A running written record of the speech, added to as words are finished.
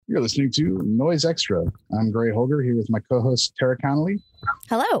You're listening to Noise Extra. I'm Gray Holger here with my co-host Tara Connolly.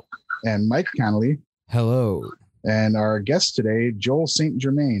 Hello. And Mike Connolly. Hello. And our guest today, Joel St.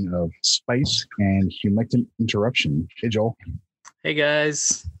 Germain of Spite and Humectant Interruption. Hey, Joel. Hey,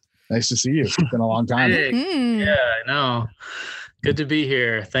 guys. Nice to see you. It's been a long time. Hey. Yeah, I know. Good to be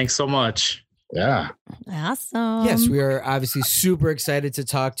here. Thanks so much. Yeah. Awesome. Yes, we are obviously super excited to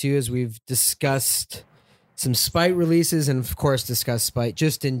talk to you as we've discussed some Spite releases and, of course, discussed Spite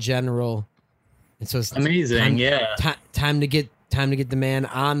just in general. And so it's amazing. Time to get the man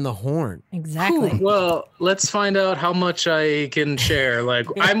on the horn. Exactly. Well, let's find out how much I can share. Like,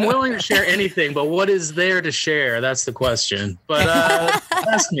 I'm willing to share anything, but what is there to share? That's the question. But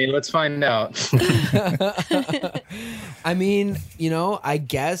ask me. Let's find out. I mean, I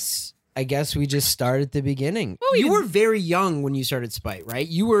guess we just start at the beginning. Oh, you were very young when you started Spite, right?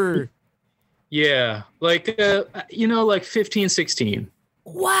 You were... Yeah, like 15, 16.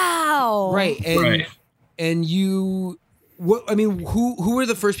 Wow. Right. And you... who were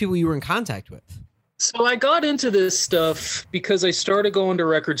the first people you were in contact with? So I got into this stuff because I started going to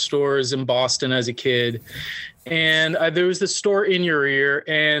record stores in Boston as a kid. And there was this store In Your Ear,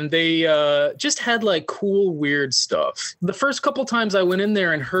 and they just had like cool, weird stuff. The first couple times I went in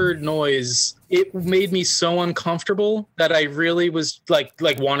there and heard noise, it made me so uncomfortable that I really was like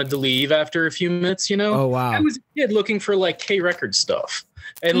wanted to leave after a few minutes, Oh, wow. I was a kid looking for like K-Record stuff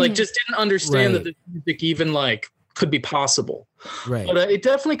and like just didn't understand that the music even like could be possible. Right. But it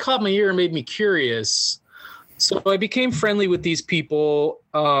definitely caught my ear and made me curious. So I became friendly with these people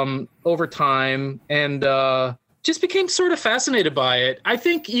over time and just became sort of fascinated by it. I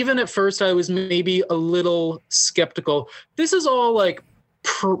think even at first I was maybe a little skeptical. This is all like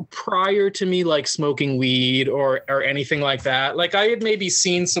prior to me like smoking weed or anything like that. Like I had maybe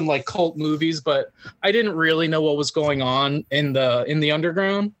seen some like cult movies, but I didn't really know what was going on in the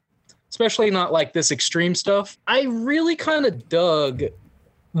underground, especially not like this extreme stuff. I really kind of dug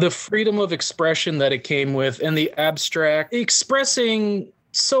the freedom of expression that it came with and the abstract expressing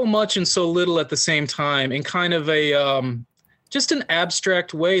so much and so little at the same time in kind of a just an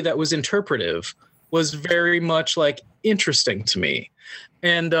abstract way that was interpretive was very much like interesting to me.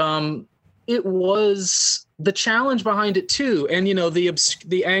 And it was the challenge behind it too. And,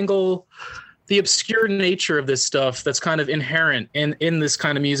 the angle, the obscure nature of this stuff that's kind of inherent in this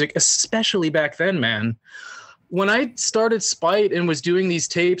kind of music, especially back then, man. When I started Spite and was doing these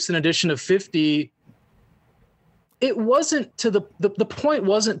tapes in edition of 50, it wasn't to the point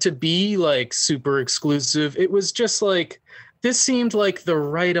wasn't to be like super exclusive. It was just like, this seemed like the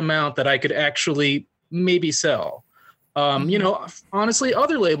right amount that I could actually maybe sell. Honestly,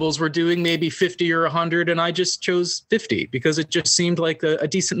 other labels were doing maybe 50 or 100, and I just chose 50 because it just seemed like a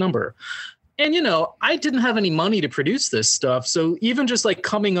decent number. And, I didn't have any money to produce this stuff. So even just like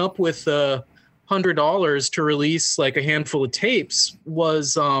coming up with $100 to release like a handful of tapes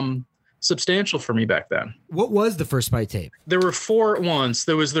was substantial for me back then. What was the first Spite tape? There were 4 at once.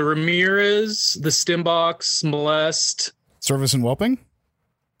 There was the Ramirez, the Stimbox, Molest. Service and Whelping?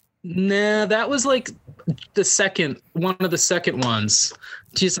 Nah, that was like one of the second ones.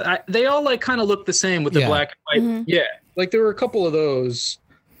 They all like kind of look the same with the black and white. Mm-hmm. Yeah, like there were a couple of those.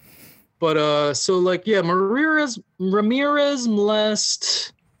 But so like, yeah, Ramirez,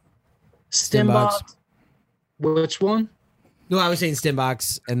 Molest, Stimbox. Which one? No, I was saying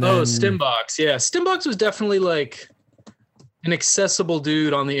Stimbox. And then... Stimbox. Yeah, Stimbox was definitely like an accessible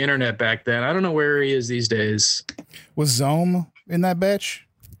dude on the internet back then. I don't know where he is these days. Was Zome in that batch?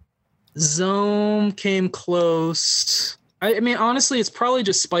 Zome came close. I mean, honestly, it's probably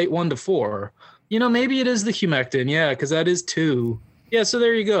just Spite 1 to 4. Maybe it is the Humectant. Yeah, because that is 2. Yeah, so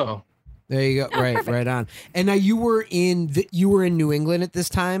there you go. There you go. Oh, right, perfect. Right on. And now you were in New England at this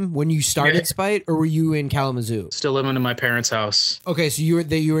time when you started Spite, or were you in Kalamazoo? Still living in my parents' house. Okay, so you were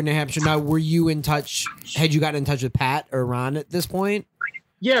in New Hampshire. Now, were you in touch? Had you gotten in touch with Pat or Ron at this point?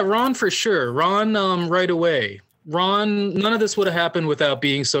 Yeah, Ron for sure. Ron, right away. Ron, none of this would have happened without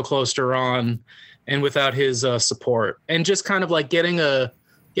being so close to Ron and without his support and just kind of like getting a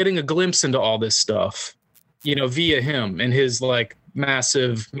glimpse into all this stuff, via him and his like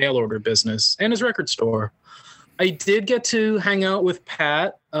massive mail order business and his record store. I did get to hang out with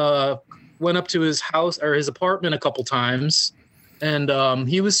Pat, went up to his house or his apartment a couple times, and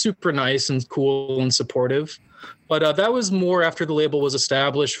he was super nice and cool and supportive. But that was more after the label was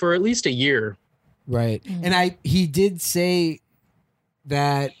established for at least a year. Right. And he did say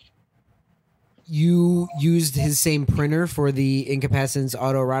that you used his same printer for the Incapacitants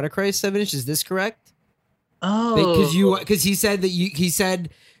Autoerotichrist 7-inch. Is this correct? Oh. Because he said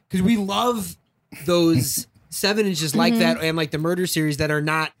because we love those 7-inches like that and like the Murder series that are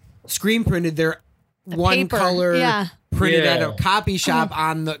not screen printed. They're The one paper. color Yeah. printed at Yeah. a copy shop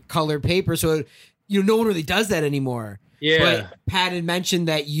on the colored paper. So no one really does that anymore. Yeah. But Pat had mentioned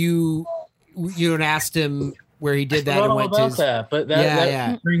that you had asked him where he did that I and don't know went to about his, that, but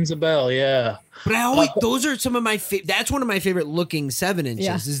that rings a bell. Yeah. But I always those are some of my that's one of my favorite looking 7 inches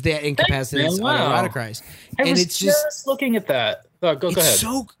Yeah. is that incapacitance Thanks, man. Wow. autoeroticized. I And was it's just looking at that. Go it's ahead.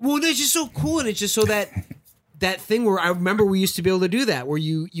 so well, it's just so cool, and it's just so that thing where I remember we used to be able to do that, where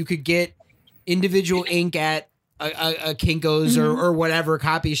you could get individual ink at a Kinko's or whatever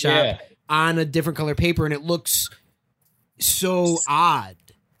copy shop Yeah. on a different color paper, and it looks so odd.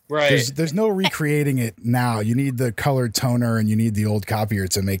 Right. There's no recreating it now. You need the colored toner and you need the old copier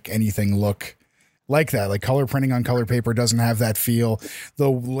to make anything look like that. Like color printing on color paper doesn't have that feel. The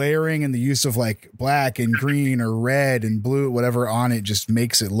layering and the use of like black and green or red and blue, whatever on it just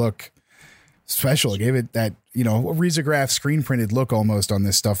makes it look special. It gave it that, risograph screen printed look almost on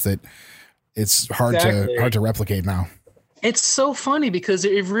this stuff that it's hard to replicate now. It's so funny because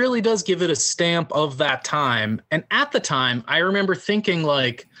it really does give it a stamp of that time. And at the time, I remember thinking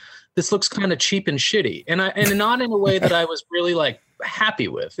like, this looks kind of cheap and shitty. And not in a way that I was really like happy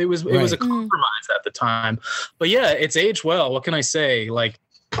with. It was a compromise at the time. But yeah, it's aged well. What can I say? Like,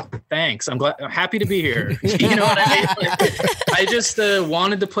 thanks. I'm happy to be here. You know what I mean? Like, I just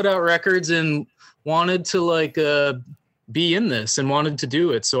wanted to put out records and wanted to like be in this and wanted to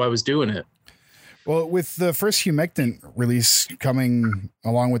do it. So I was doing it. Well, with the first Humectant release coming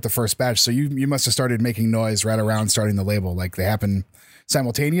along with the first batch, so you must have started making noise right around starting the label. Like they happen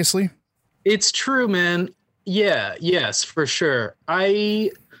simultaneously? It's true, man. Yeah, yes, for sure.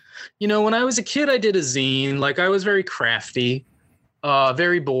 When I was a kid, I did a zine. Like I was very crafty,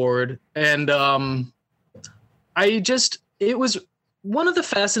 very bored. And it was one of the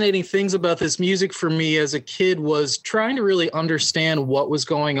fascinating things about this music for me as a kid was trying to really understand what was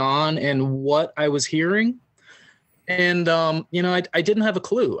going on and what I was hearing. And, I didn't have a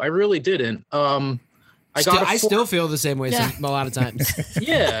clue. I really didn't. I still feel the same way Yeah. a lot of times.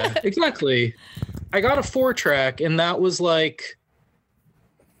 Yeah, exactly. I got a 4-track, and that was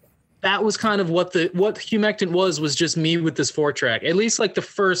kind of what Humectant was just me with this 4-track. At least like the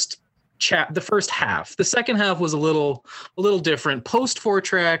first half. The second half was a little different. Post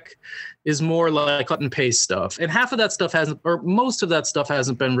 4-track is more like cut and paste stuff, and most of that stuff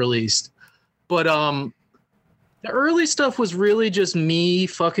hasn't been released. But the early stuff was really just me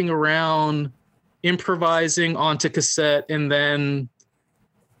fucking around, improvising onto cassette and then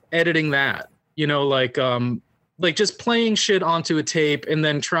editing that, like just playing shit onto a tape and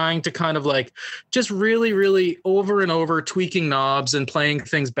then trying to kind of like just really, really over and over tweaking knobs and playing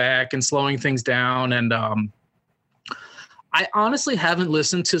things back and slowing things down. And I honestly haven't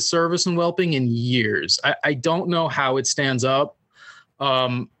listened to Service and Whelping in years. I don't know how it stands up.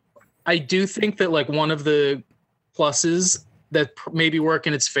 I do think that like one of the pluses that maybe work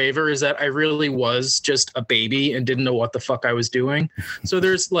in its favor is that I really was just a baby and didn't know what the fuck I was doing. So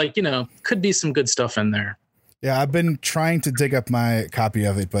there's like, could be some good stuff in there. Yeah, I've been trying to dig up my copy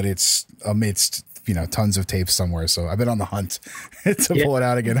of it, but it's amidst, tons of tapes somewhere. So I've been on the hunt to pull it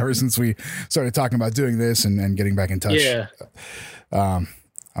out again ever since we started talking about doing this and getting back in touch. Yeah. I'm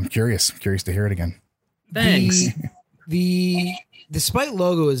curious to hear it again. Thanks. The Spite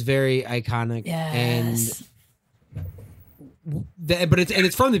logo is very iconic. Yes. But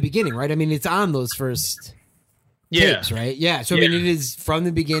it's from the beginning, right? I mean, it's on those first tapes, right? Yeah. So I mean, it is from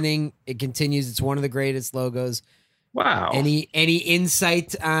the beginning. It continues. It's one of the greatest logos. Wow. Any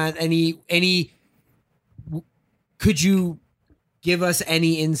insight on any? Could you give us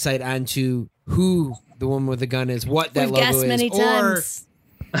any insight onto who the woman with the gun is? What that We've logo guessed is? many times.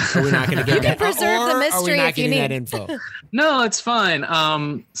 Or are we not going to get You can that? preserve the Or mystery are we not if you getting that need. info? No, it's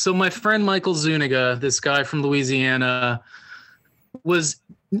fine. So my friend Michael Zuniga, this guy from Louisiana, was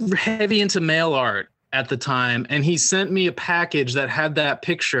heavy into mail art at the time, and he sent me a package that had that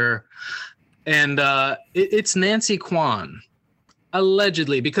picture, and it's Nancy Kwan,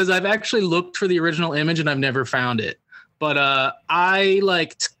 allegedly, because I've actually looked for the original image and I've never found it. But I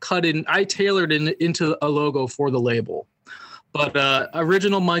tailored it into a logo for the label. But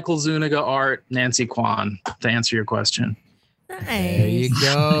original Michael Zuniga art, Nancy Kwan, to answer your question. There you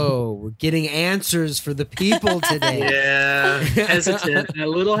go. We're getting answers for the people today. Yeah, a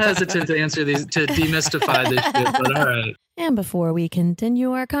little hesitant to answer these, to demystify this shit, but all right. And before we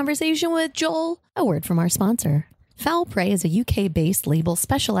continue our conversation with Joel, a word from our sponsor. Foul Prey is a UK-based label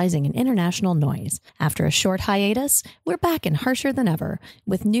specializing in international noise. After a short hiatus, we're back and harsher than ever,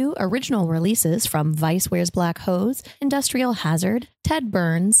 with new original releases from Vice Wears Black Hose, Industrial Hazard, Ted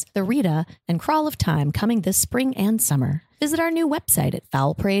Burns, The Rita, and Crawl of Time coming this spring and summer. Visit our new website at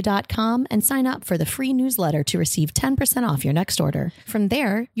foulprey.com and sign up for the free newsletter to receive 10% off your next order. From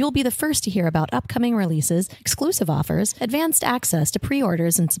there, you'll be the first to hear about upcoming releases, exclusive offers, advanced access to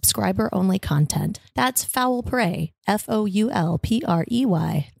pre-orders, and subscriber-only content. That's foulprey, FOULPREY.com.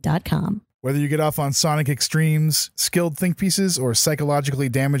 Whether you get off on sonic extremes, skilled think pieces, or psychologically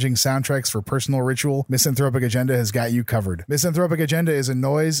damaging soundtracks for personal ritual, Misanthropic Agenda has got you covered. Misanthropic Agenda is a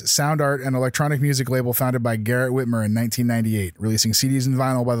noise, sound art, and electronic music label founded by Garrett Whitmer in 1998, releasing CDs and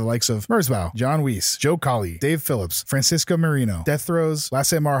vinyl by the likes of Merzbow, John Weiss, Joe Colley, Dave Phillips, Francisco Marino, Death Throes,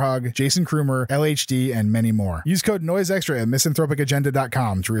 Lasse Marhag, Jason Krumer, LHD, and many more. Use code NOISEXTRA at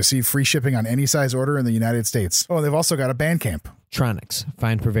misanthropicagenda.com to receive free shipping on any size order in the United States. Oh, and they've also got a Bandcamp. Tronics,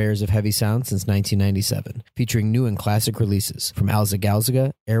 fine purveyors of heavy sound since 1997, featuring new and classic releases from Alza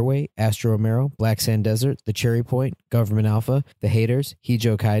Galzaga, Airway, Astro Romero, Black Sand Desert, The Cherry Point, Government Alpha, The Haters,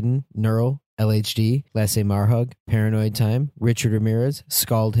 Hijo Kaiden, Neural, LHD, Lasse Marhug, Paranoid Time, Richard Ramirez,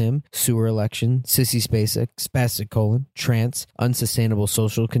 Scald Him, Sewer Election, Sissy Spacek, Spastic Colon, Trance, Unsustainable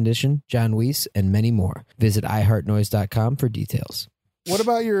Social Condition, John Weiss, and many more. Visit iHeartNoise.com for details. What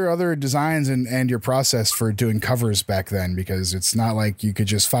about your other designs and your process for doing covers back then? Because it's not like you could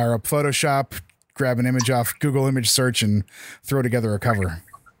just fire up Photoshop, grab an image off Google image search, and throw together a cover.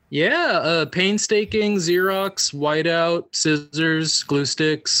 Yeah, painstaking, Xerox, whiteout, scissors, glue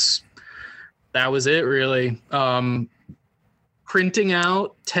sticks. That was it, really. Printing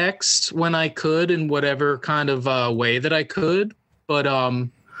out text when I could in whatever kind of way that I could. But,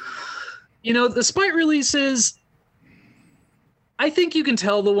 the Spite releases, I think you can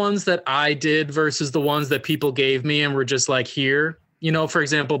tell the ones that I did versus the ones that people gave me and were just like, here. For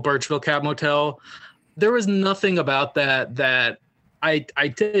example, Birchville Cat Motel. There was nothing about that I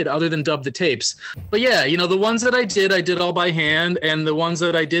did other than dub the tapes. But yeah, the ones that I did all by hand. And the ones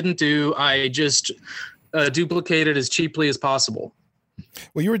that I didn't do, I just duplicated as cheaply as possible.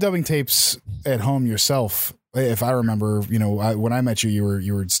 Well, you were dubbing tapes at home yourself. If I remember, when I met you,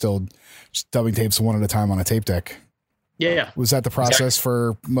 you were still just dubbing tapes one at a time on a tape deck. Yeah. Was that the process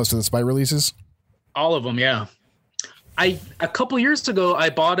for most of the Spite releases? All of them, yeah. A couple years ago, I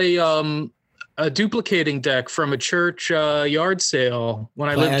bought a duplicating deck from a church yard sale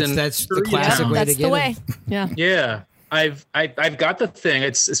when I lived in. That's the classic way that's to get the way. it. Yeah. Yeah. I've got the thing.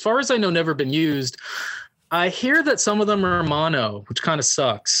 It's, as far as I know, never been used. I hear that some of them are mono, which kind of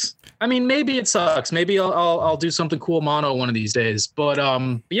sucks. I mean, maybe it sucks. Maybe I'll do something cool mono one of these days. But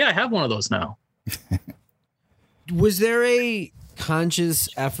yeah, I have one of those now. Was there a conscious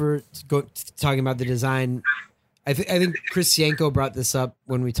effort talking about the design? I think Chris Yanko brought this up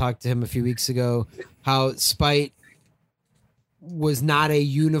when we talked to him a few weeks ago, how Spite was not a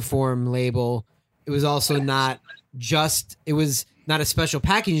uniform label. It was also not a special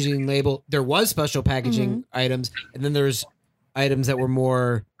packaging label. There was special packaging items, and then there's items that were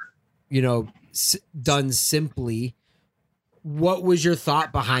more, done simply. What was your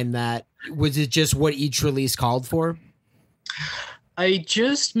thought behind that? Was it just what each release called for? I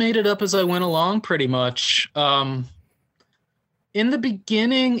just made it up as I went along, pretty much. In the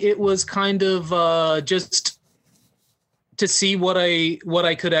beginning, it was kind of just to see what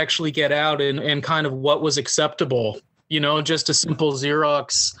I could actually get out and kind of what was acceptable, just a simple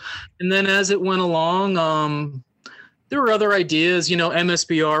Xerox. And then as it went along, there were other ideas.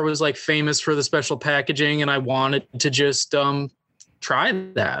 MSBR was like famous for the special packaging, and I wanted to just try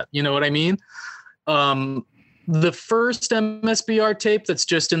that. You know what I mean? The first MSBR tape that's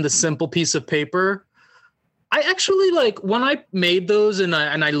just in the simple piece of paper, I actually when I made those and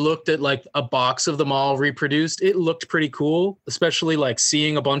I looked at like a box of them all reproduced, it looked pretty cool, especially like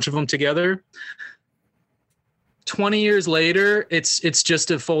seeing a bunch of them together. 20 years later, it's just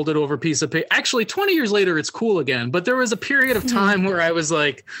a folded over piece of paper. Actually, 20 years later, it's cool again. But there was a period of time where I was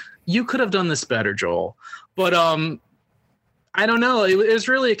like, you could have done this better, Joel. But I don't know. It was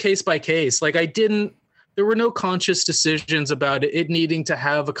really a case by case. There were no conscious decisions about it needing to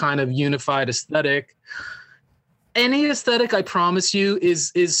have a kind of unified aesthetic. Any aesthetic, I promise you,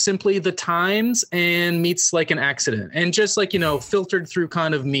 is simply the times and meets like an accident. And just filtered through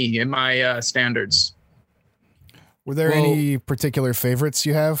kind of me and my standards. Were there any particular favorites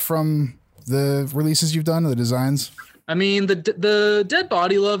you have from the releases you've done, the designs? I mean, the Dead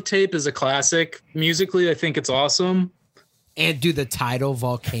Body Love tape is a classic. Musically, I think it's awesome. And do the title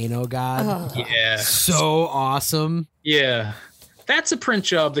Volcano God. Yeah. So awesome. Yeah. That's a print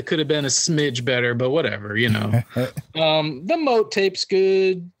job that could have been a smidge better, but whatever, The Moat tape's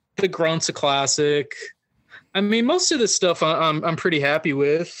good. The Grunt's a classic. I mean, most of this stuff I'm pretty happy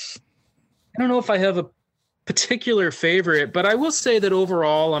with. I don't know if I have a particular favorite, but I will say that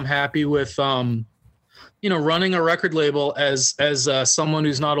overall I'm happy with running a record label as someone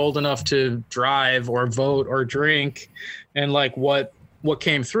who's not old enough to drive or vote or drink, and like what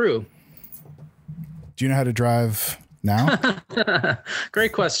came through. Do you know how to drive now?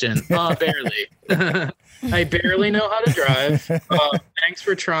 Great question. Barely. I barely know how to drive. Thanks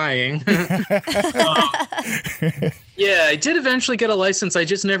for trying. Yeah, I did eventually get a license. I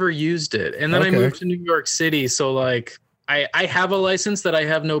just never used it. And then I moved to New York City. So like I have a license that I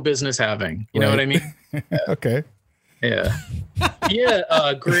have no business having. You know what I mean? Okay. Yeah.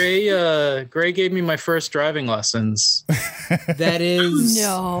 Yeah. Gray gave me my first driving lessons. That is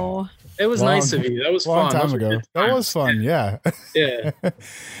No. It was nice of you. That was long fun. time ago. That was fun. Yeah. Yeah.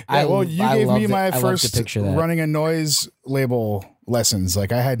 Well, you gave me my I love to first picture that. running a noise label lessons.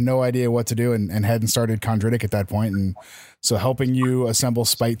 Like I had no idea what to do and hadn't started Chondritic at that point. And so helping you assemble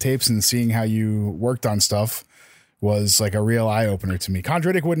spite tapes and seeing how you worked on stuff was like a real eye opener to me.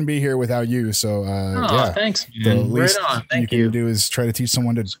 Chondritic wouldn't be here without you. So yeah, thanks, the man. least Right on. Thank you can do is try to teach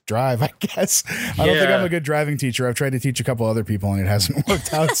someone to drive, I guess. I don't think I'm a good driving teacher. I've tried to teach a couple other people and it hasn't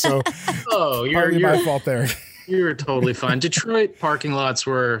worked out. So you're my fault there. You're totally fine. Detroit parking lots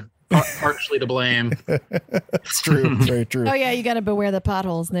were partially to blame. It's true. Very true. Oh, yeah, you got to beware the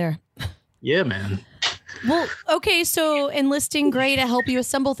potholes there. Yeah, man. Well, okay, so enlisting Gray to help you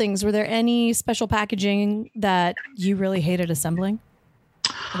assemble things. Were there any special packaging that you really hated assembling?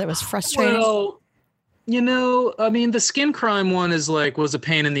 Or that was frustrating? Well, I mean, the skin crime one was a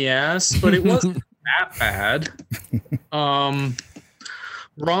pain in the ass, but it wasn't that bad.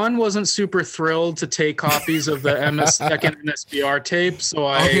 Ron wasn't super thrilled to take copies of the second MSBR tape, so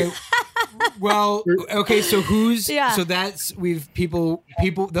Okay. Well, okay, so who's Yeah. so that's people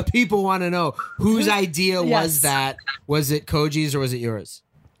want to know whose idea was that? Was it Koji's or was it yours?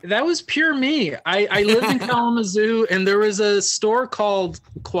 that was pure me. I lived in Kalamazoo, and there was a store called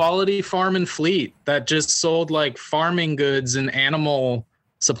Quality Farm and Fleet that just sold like farming goods and animal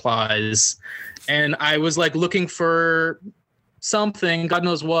supplies, and I was like looking for something, God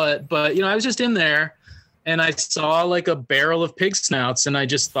knows what, but I was just in there and I saw like a barrel of pig snouts and I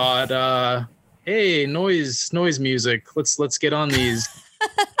just thought, hey, noise music. Let's get on these.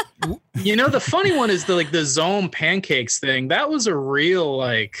 The funny one is the Zome pancakes thing. That was a real,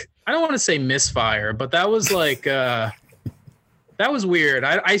 like, I don't want to say misfire, but that was like, that was weird.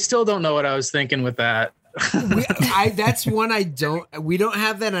 I still don't know what I was thinking with that. That's one we don't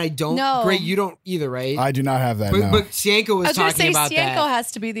have that, and I don't. No. Great, you don't either, right? I do not have that. But Sienko was I was going to talking say about Sienko that.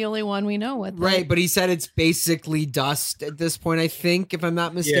 has to be the only one we know with. Right, but he said it's basically dust at this point, I think, if I'm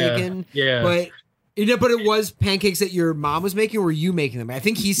not mistaken. Yeah. But it was pancakes that your mom was making, or were you making them? I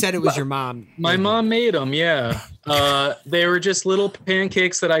think he said it was your mom. My mom made them, yeah. They were just little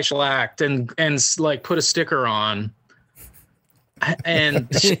pancakes that I shellacked and like put a sticker on. And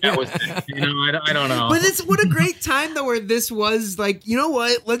that was it. I don't know. But what a great time though, where this was like, you know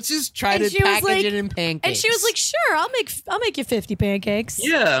what? Let's just try to package it in pancakes. And she was like, "Sure, I'll make you 50 pancakes."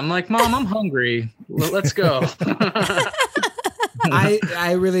 Yeah, I'm like, Mom, I'm hungry. Let's go.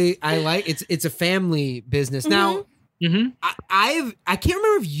 I really like it's a family business. Now I can't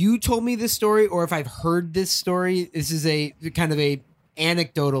remember if you told me this story or if I've heard this story. This is a kind of a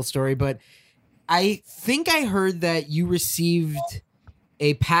anecdotal story, but I think I heard that you received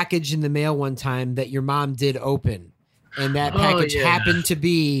a package in the mail one time that your mom did open, and that package happened to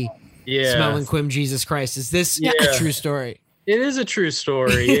be Smelling Quim Jesus Christ. Is this a true story? It is a true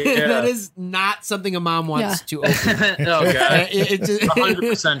story. Yeah. That is not something a mom wants to open. Oh, God. It's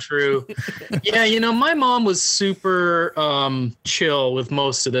 100% true. Yeah, my mom was super chill with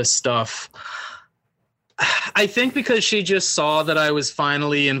most of this stuff. I think because she just saw that I was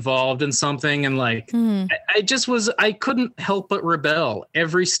finally involved in something, and like I couldn't help but rebel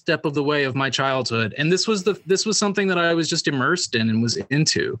every step of the way of my childhood. And this was something that I was just immersed in and was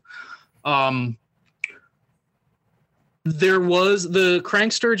into. There was the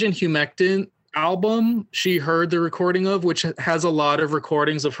Crank Sturgeon Humectant album she heard the recording of, which has a lot of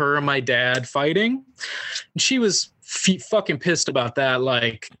recordings of her and my dad fighting. She was fucking pissed about that.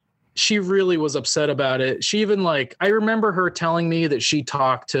 Like, she really was upset about it. She even I remember her telling me that she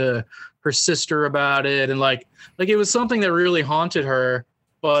talked to her sister about it, and like it was something that really haunted her.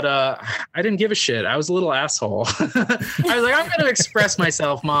 But I didn't give a shit. I was a little asshole. I was like, I'm going to express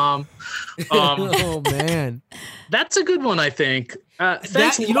myself, Mom. Oh man, that's a good one. I think. Thanks,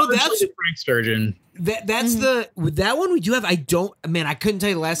 that's Frank Sturgeon. That's that one we do have. I couldn't tell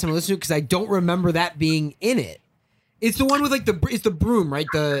you the last time I listened to it because I don't remember that being in it. It's the one with it's the broom, right?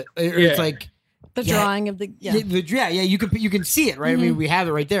 It's like The drawing of the yeah. You can see it, right? I mean, we have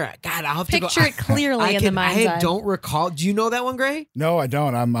it right there. God, I'll have to picture it clearly in the mind's eye. I don't recall. Do you know that one, Gray? No, I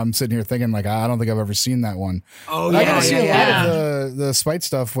don't. I'm sitting here thinking like I don't think I've ever seen that one. Oh, I got to see a lot of the Spite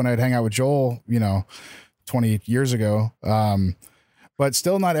stuff when I'd hang out with Joel, 20 years ago. But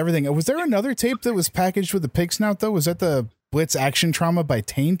still not everything. Was there another tape that was packaged with the pig snout though? Was that the Blitz Action Trauma by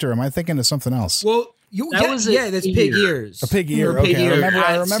Taint, or am I thinking of something else? Well, that's pig ears. A pig ear. Okay,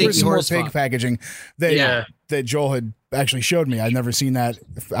 I remember some more pig packaging that Joel had actually showed me. I'd never seen that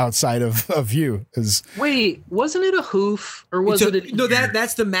outside of you. Wait, wasn't it a hoof or was it? No,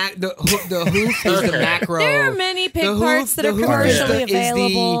 that's the the hoof is the macro. There are many pig parts that are commercially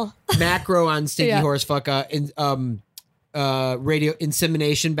available. Is the macro on Stinky Horsefuck radio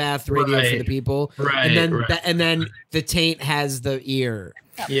insemination bath radio for the people, and then the Taint has the ear.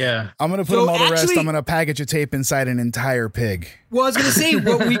 Yeah, I'm gonna put them all to rest. I'm gonna package a tape inside an entire pig. Well, I was gonna say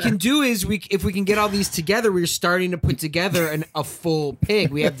what we can do is if we can get all these together, we're starting to put together a full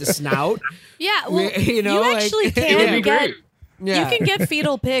pig. We have the snout. Yeah, well, you actually can get. Yeah. You can get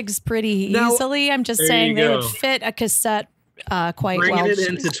fetal pigs pretty easily. I'm just saying they would fit a cassette quite well. Bringing it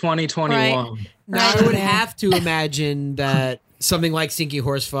into 2021. Right. Now I would have to imagine that something like Stinky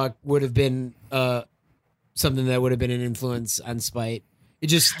Horsefuck would have been something that would have been an influence on Spite. It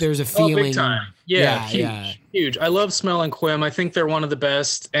just there's a feeling. Big time. Yeah, huge. I love Smell and Quim. I think they're one of the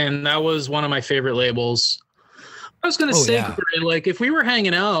best, and that was one of my favorite labels. I was going to say, like, if we were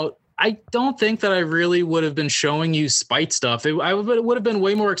hanging out, I don't think that I really would have been showing you Spite stuff. I would have been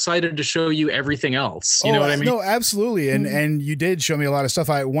way more excited to show you everything else. You know what I mean? No, absolutely. And you did show me a lot of stuff.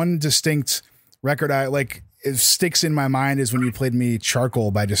 One distinct record it sticks in my mind is when you played me Charcoal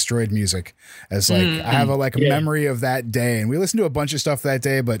by Destroyed Music. As I have a memory of that day, and we listened to a bunch of stuff that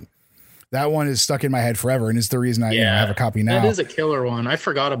day, but that one is stuck in my head forever, and it's the reason I have a copy now. That is a killer one. I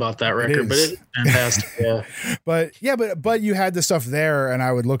forgot about that record, but it's fantastic. But you had the stuff there, and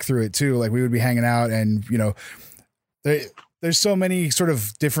I would look through it too. Like we would be hanging out, and there's so many sort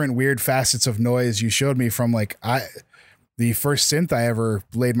of different weird facets of noise you showed me from the first synth I ever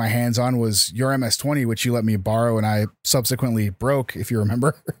laid my hands on was your MS-20, which you let me borrow, and I subsequently broke, if you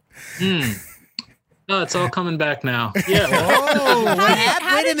remember. Oh, it's all coming back now. Yeah.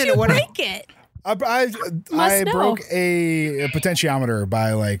 How did you break it? I broke a potentiometer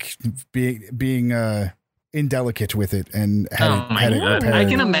by being indelicate with it and had it repaired. I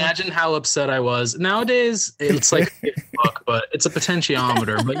can imagine how upset I was. Nowadays, it's like fuck, but it's a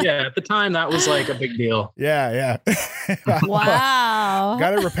potentiometer. But yeah, at the time, that was like a big deal. Yeah. Wow.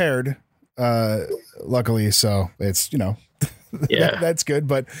 Got it repaired, luckily. So it's, that's good.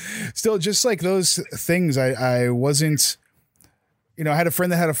 But still, just like those things, I wasn't, I had a friend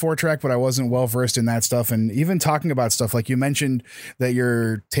that had a 4-track, but I wasn't well versed in that stuff. And even talking about stuff like you mentioned that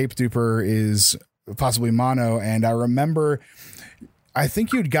your tape duper is possibly mono, and I remember I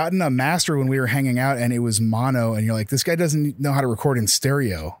think you'd gotten a master when we were hanging out and it was mono, and you're like, this guy doesn't know how to record in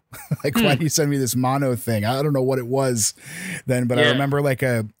stereo. Why do you send me this mono thing? I don't know what it was then, but I remember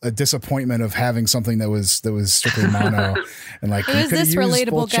a disappointment of having something that was strictly mono, and who is this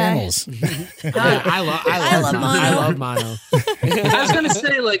relatable guy? I love mono. I was gonna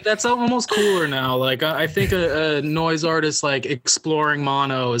say that's almost cooler now. I think a noise artist exploring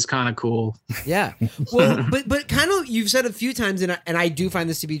mono is kind of cool. Yeah. Well, but kind of you've said a few times, and I do find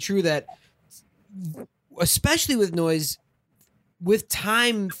this to be true, that especially with noise, with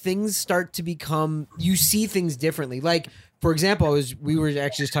time, things start to become, you see things differently. Like, for example, we were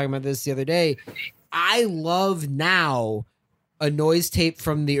actually just talking about this the other day. I love now a noise tape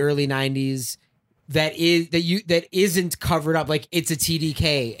from the early 90s that isn't covered up. Like, it's a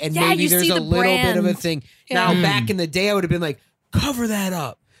TDK, and maybe there's a little bit of a thing. Yeah. Now, back in the day, I would have been like, cover that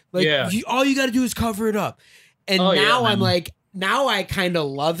up. All you got to do is cover it up. And now I'm like, now I kind of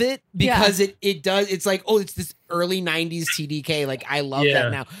love it because it does. It's like, oh, it's this early 90s TDK. Like, I love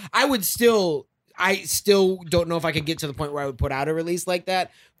that now. I still don't know if I could get to the point where I would put out a release like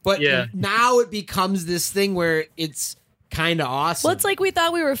that. But now it becomes this thing where it's kind of awesome. Well, it's like we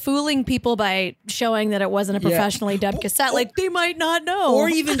thought we were fooling people by showing that it wasn't a professionally dubbed cassette. Like, they might not know. Or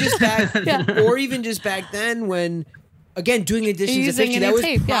even just back then when, again, doing editions of 50, that was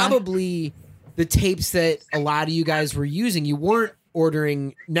tape, probably the tapes that a lot of you guys were using. You weren't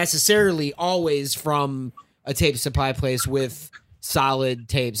ordering necessarily always from a tape supply place with solid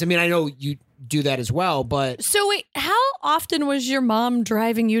tapes. I mean, I know you do that as well, but... So wait, how often was your mom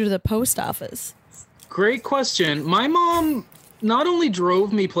driving you to the post office? Great question. My mom not only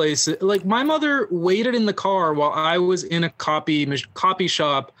drove me places, my mother waited in the car while I was in a copy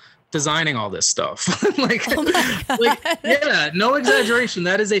shop designing all this stuff. No exaggeration.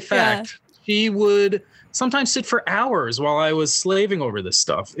 That is a fact. Yeah. she would sometimes sit for hours while I was slaving over this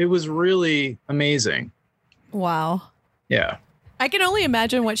stuff. It was really amazing. Wow. Yeah. I can only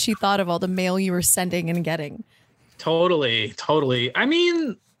imagine what she thought of all the mail you were sending and getting. Totally. I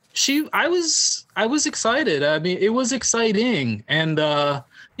mean, I was excited. I mean, it was exciting. And,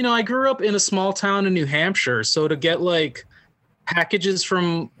 I grew up in a small town in New Hampshire. So to get like packages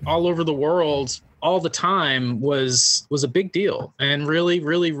from all over the world all the time was a big deal and really,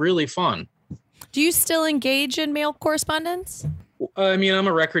 really, really fun. Do you still engage in mail correspondence? I mean, I'm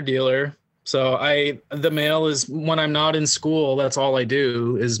a record dealer. So the mail is when I'm not in school, that's all I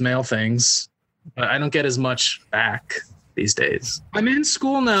do is mail things. I don't get as much back these days. I'm in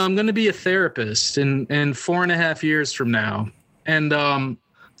school now. I'm going to be a therapist in 4.5 years from now. And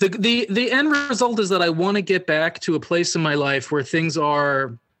the end result is that I want to get back to a place in my life where things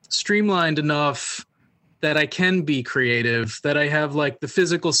are streamlined enough that I can be creative, that I have like the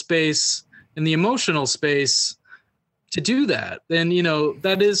physical space and the emotional space to do that. And,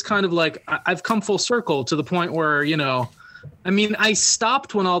 that is kind of like I've come full circle to the point where, I mean, I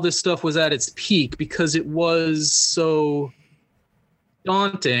stopped when all this stuff was at its peak because it was so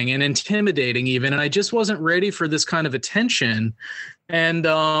daunting and intimidating even. And I just wasn't ready for this kind of attention. And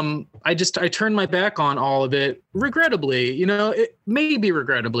I turned my back on all of it, regrettably, maybe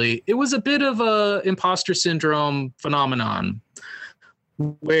regrettably. It was a bit of a imposter syndrome phenomenon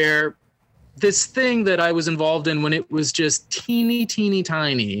where this thing that I was involved in when it was just teeny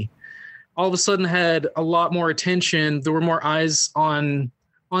tiny, all of a sudden had a lot more attention. There were more eyes on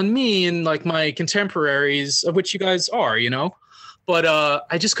me and like my contemporaries, of which you guys are, but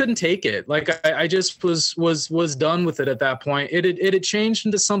I just couldn't take it. Like I just was done with it at that point. It had changed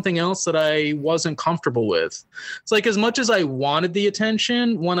into something else that I wasn't comfortable with. It's like, as much as I wanted the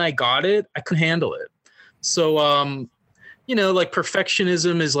attention, when I got it, I couldn't handle it. So, like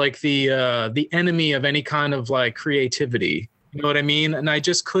perfectionism is like the enemy of any kind of like creativity. You know what I mean? And I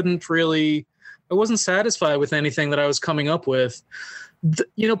just couldn't I wasn't satisfied with anything that I was coming up with.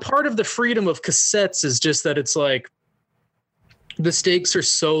 Part of the freedom of cassettes is just that it's like the stakes are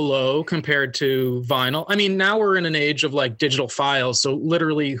so low compared to vinyl. I mean, now we're in an age of like digital files, so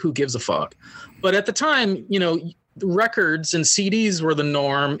literally who gives a fuck? But at the time, records and CDs were the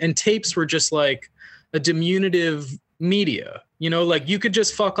norm and tapes were just like a diminutive media. Like you could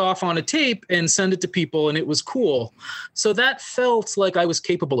just fuck off on a tape and send it to people and it was cool. So that felt like I was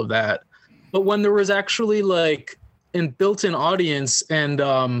capable of that. But when there was actually like a built-in audience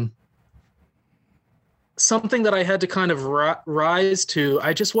and something that I had to kind of rise to,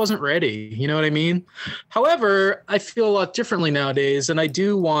 I just wasn't ready. You know what I mean? However, I feel a lot differently nowadays, and I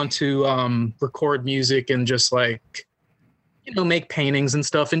do want to record music and just like, make paintings and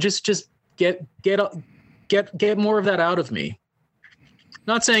stuff, and just get more of that out of me.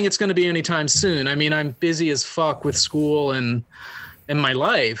 Not saying it's going to be anytime soon. I mean, I'm busy as fuck with school and my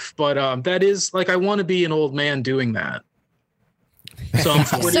life, but that is like, I want to be an old man doing that. So I'm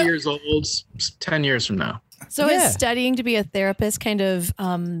 40 years old, 10 years from now. So has studying to be a therapist kind of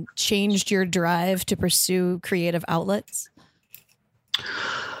changed your drive to pursue creative outlets?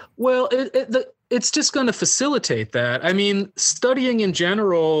 Well, it's just going to facilitate that. I mean, studying in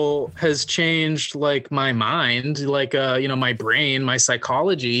general has changed like my mind, like, my brain, my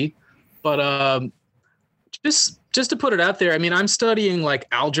psychology. But just to put it out there, I mean, I'm studying like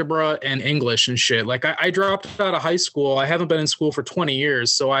algebra and English and shit. Like I dropped out of high school. I haven't been in school for 20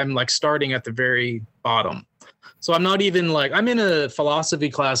 years. So I'm like starting at the very bottom. So I'm not even like, I'm in a philosophy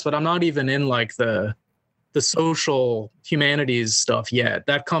class, but I'm not even in like the social humanities stuff yet.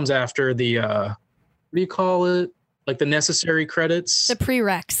 That comes after the, what do you call it? Like the necessary credits? The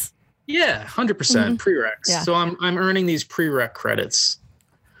prereqs. Yeah, 100% prereqs. Yeah. So I'm earning these prereq credits.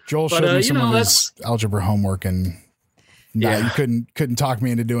 Joel showed me some of his algebra homework, and you couldn't talk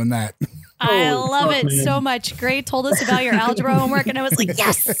me into doing that. I love it so much. Gray told us about your algebra homework, and I was like,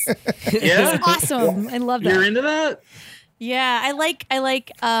 yes, yeah, awesome. I love that. You're into that? Yeah, I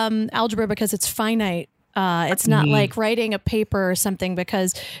like algebra because it's finite. It's not like writing a paper or something,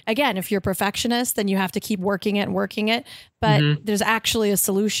 because again, if you're a perfectionist, then you have to keep working it. But there's actually a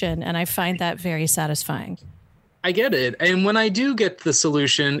solution, and I find that very satisfying. I get it. And when I do get the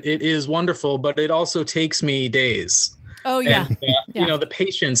solution, it is wonderful, but it also takes me days. Oh, yeah. And, the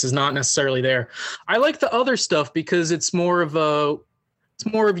patience is not necessarily there. I like the other stuff because it's more of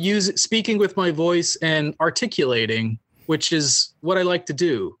speaking with my voice and articulating, which is what I like to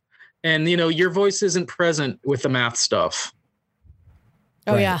do. And, your voice isn't present with the math stuff.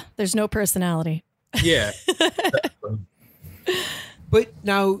 Oh, right. Yeah. There's no personality. Yeah. But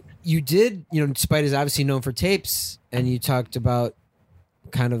now you did, Spite is obviously known for tapes, and you talked about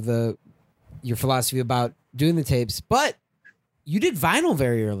kind of the your philosophy about doing the tapes, but you did vinyl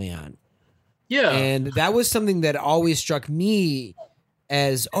very early on. Yeah. And that was something that always struck me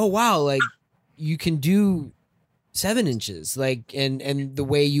as, oh, wow, like you can do 7 inches. Like, and the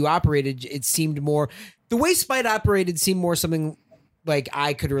way you operated, it seemed more, the way Spite operated seemed more something like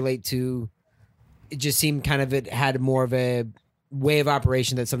I could relate to. It just seemed kind of, it had more of a way of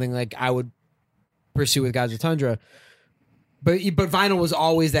operation that's something like I would pursue with Gods of Tundra. But vinyl was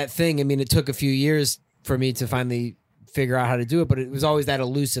always that thing. I mean, it took a few years for me to finally figure out how to do it, but it was always that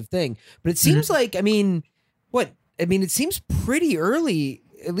elusive thing. But it seems like, it seems pretty early,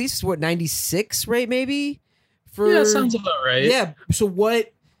 at least 96, right? Maybe yeah, sounds about right. Yeah. So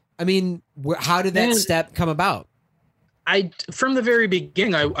how did that step come about? From the very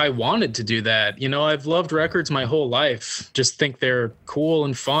beginning, I wanted to do that. You know, I've loved records my whole life. Just think they're cool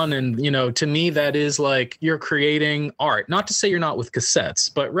and fun. And, you know, to me, that is like you're creating art. Not to say you're not with cassettes,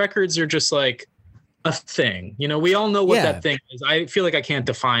 but records are just like a thing. You know, we all know what that thing is. I feel like I can't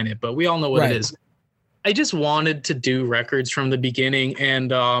define it, but we all know what it is. I just wanted to do records from the beginning.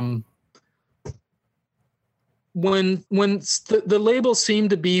 And when the label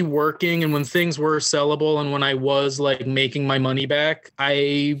seemed to be working and when things were sellable and when I was like making my money back,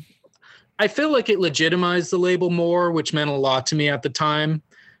 I feel like it legitimized the label more, which meant a lot to me at the time.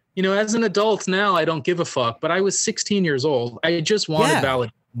 You know, as an adult now, I don't give a fuck, but I was 16 years old. I just wanted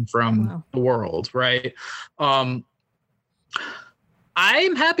validation from the world, right? I'm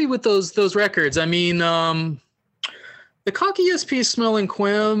happy with those records. I mean, the Cocky ESP Smelling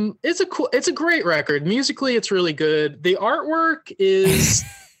Quim, it's a great record. Musically, it's really good. The artwork is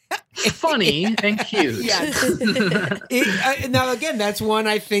funny and cute. Now, again, that's one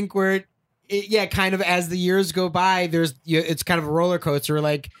I think where, kind of as the years go by, it's kind of a roller coaster.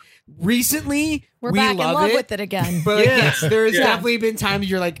 Like recently, we're back in love with it again. But yes, there's definitely been times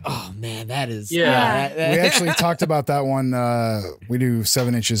you're like, oh man, that is. Yeah. We actually talked about that one. We do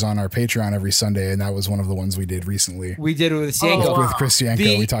 7 inches on our Patreon every Sunday, and that was one of the ones we did recently. We did it with Yanko. With Chris Yanko.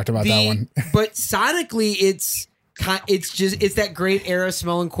 We talked about that one. But sonically, it's that great era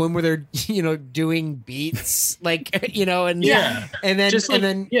Smelling Quim where they're, you know, doing beats like, you know, and then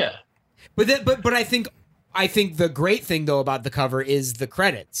But I think the great thing though about the cover is the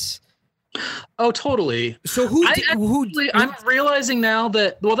credits. Oh, totally. So I'm realizing now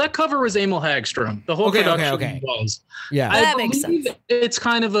that that cover was Emil Hagstrom. The whole production was. Yeah, that makes sense. It's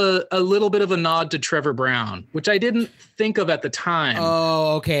kind of a little bit of a nod to Trevor Brown, which I didn't think of at the time.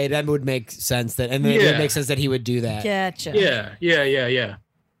 Oh, okay, that would make sense. It makes sense that he would do that. Gotcha. Yeah.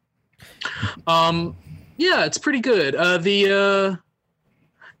 Yeah, it's pretty good. The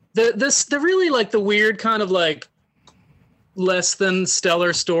really like the weird kind of like less than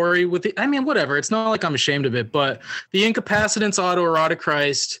stellar story with whatever. It's not like I'm ashamed of it, but the Incapacitants Autoerotic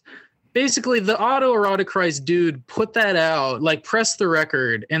Christ, basically the Autoerotic Christ dude put that out, like pressed the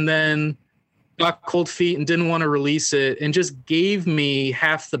record and then got cold feet and didn't want to release it and just gave me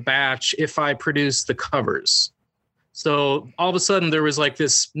half the batch if I produced the covers. So all of a sudden there was like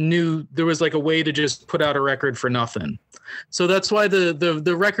a way to just put out a record for nothing. So that's why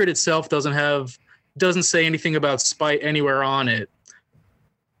the record itself doesn't say anything about Spite anywhere on it.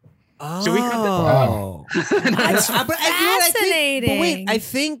 Oh, so we cut that's fascinating. I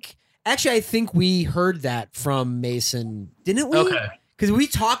think we heard that from Mason, didn't we? Okay. Because we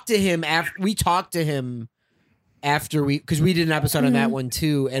talked to him after because we did an episode on that one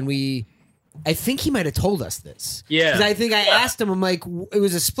too, and I think he might have told us this. Yeah. Because I think I asked him, I'm like, it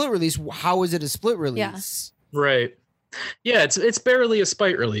was a split release. How was it a split release? Yeah. Right. Yeah, it's barely a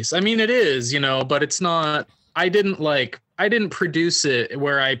Spite release. I mean, it is, you know, but it's not. I didn't produce it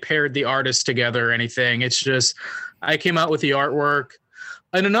where I paired the artists together or anything. It's just I came out with the artwork.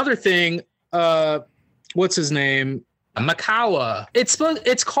 And another thing, what's his name? Makawa.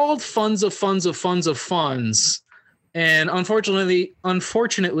 It's called Funds of Funds of Funds of Funds. And unfortunately,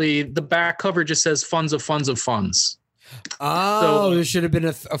 the back cover just says Funds of Funds of Funds. Oh, there should have been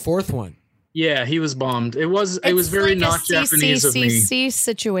a fourth one. Yeah, he was bummed. It was very like not Japanese of me. CCC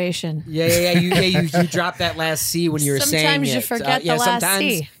situation. Yeah. You dropped that last C when you were saying it. Sometimes you forget the last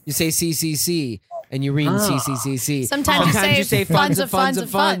C. You say CCC and you read CCCC. Sometimes you say funds of funds of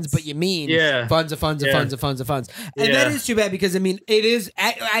funds, but you mean funds of funds of funds of funds of funds. And that is too bad because I mean it is.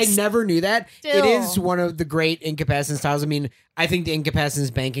 I never knew that. It is one of the great Incapacitants titles. I mean, I think the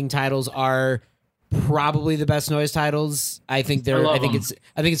Incapacitants banking titles are probably the best noise titles. I think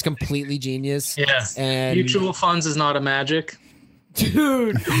it's completely genius. Yeah. And Mutual Funds is not a magic.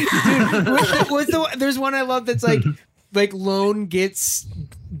 Dude, there's one I love that's like like Lone gets.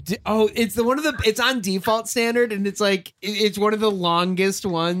 Oh, it's it's on default standard, and it's like it's one of the longest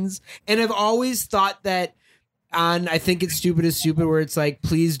ones. And I've always thought that on I think it's Stupid is Stupid, where it's like,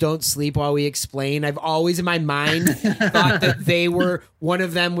 please don't sleep while we explain. I've always in my mind thought that they were one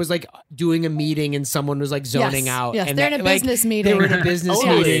of them was like doing a meeting and someone was like zoning out. Yes, and they're in a business meeting. They were in a business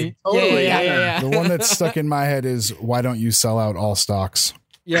Totally. meeting. Totally. Yeah. The one that's stuck in my head is, why don't you sell out all stocks?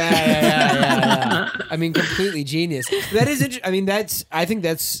 Yeah. I mean, completely genius. That is interesting. I mean, I think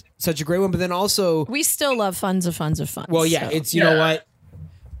that's such a great one. But then also, We still love funds of funds of funds. well, yeah, so. it's you know what,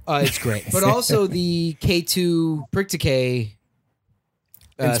 it's great. But also the K2 Prick Decay.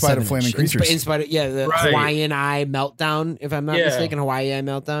 In Spite of 7-inch. Flaming Creatures. In spite of, the Right. Hawaiian Eye Meltdown, if I'm not Yeah. mistaken, Hawaii Eye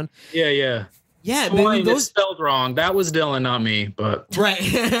Meltdown. Yeah. Yeah, Hawaiian, maybe it's spelled wrong. That was Dylan, not me. But right.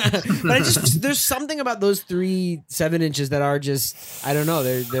 But I just there's something about those 3 7-inches that are just I don't know,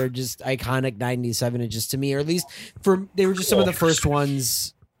 they're just iconic 90s 7-inches to me, or at least they were just some of the first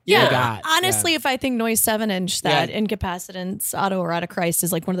ones. Yeah, I got. honestly, Yeah. if I think noise 7-inch, that incapacitance autoerotic Christ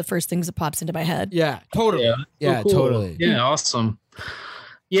is like one of the first things that pops into my head. Yeah, totally. Yeah, cool. totally. Yeah, awesome.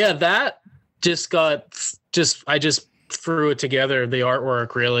 Yeah, that I just threw it together, the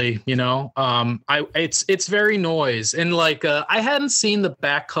artwork, really, it's very noise, and like I hadn't seen the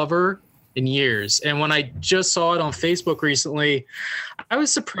back cover in years, and when I just saw it on Facebook recently, I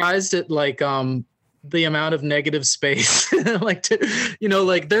was surprised at like the amount of negative space. Like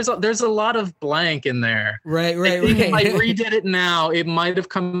there's a lot of blank in there. Right. I think if I redid it now, it might have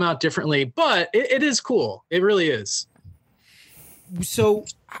come out differently, but it is cool. It really is. So,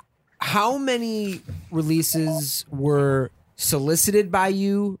 how many releases were solicited by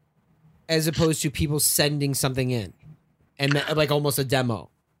you, as opposed to people sending something in, and like almost a demo?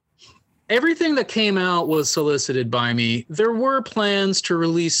 Everything that came out was solicited by me. There were plans to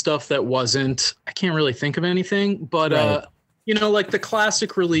release stuff that wasn't. I can't really think of anything, but Right. Like the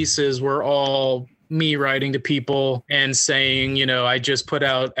classic releases were all me writing to people and saying, I just put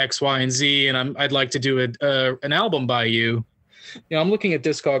out X, Y, and Z, and I'd like to do an album by you. I'm looking at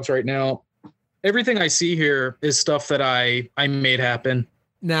Discogs right now. Everything I see here is stuff that I made happen.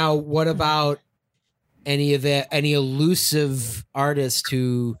 Now, what about any elusive artists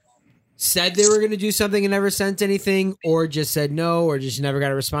who said they were going to do something and never sent anything, or just said no, or just never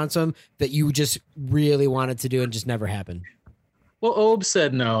got a response from them that you just really wanted to do and just never happened? Well, Obe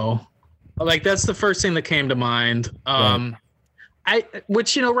said no. Like, that's the first thing that came to mind.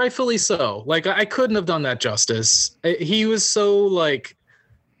 Which, rightfully so. Like, I couldn't have done that justice. He was so like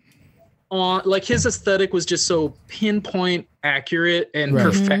his aesthetic was just so pinpoint accurate and Right.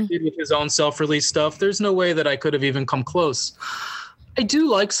 perfected with his own self-release stuff. There's no way that I could have even come close. I do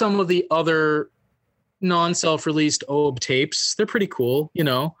like some of the other non-self-released Obe tapes. They're pretty cool,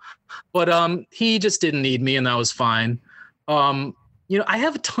 but he just didn't need me, and that was fine. I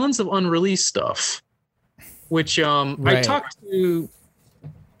have tons of unreleased stuff, which I Right. talked to.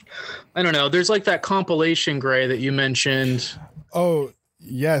 I don't know. There's like that compilation, Gray, that you mentioned. Oh,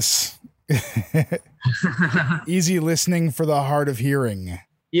 yes. Easy listening for the hard of hearing.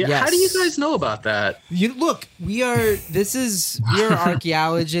 Yeah. Yes. How do you guys know about that? You look, we are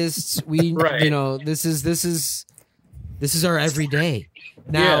archaeologists. We, Right. this is our everyday.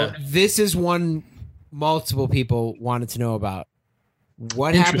 Now, Yeah. this is one multiple people wanted to know about.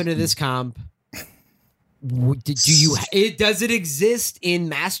 What happened to this comp? Does it exist in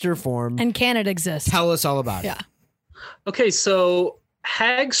master form? And can it exist? Tell us all about Yeah. it. Okay, so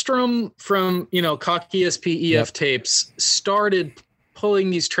Hagstrom from Cocky SP EF tapes started pulling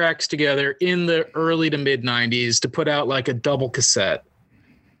these tracks together in the early to mid 90s to put out like a double cassette.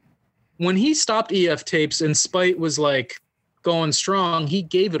 When he stopped EF tapes and Spite was like going strong, he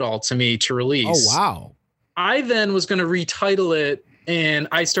gave it all to me to release. Oh, wow. I then was going to retitle it, and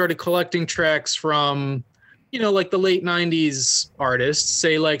I started collecting tracks from like the late 90s artists.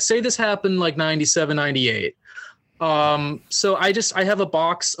 Say this happened like 97, 98. So I have a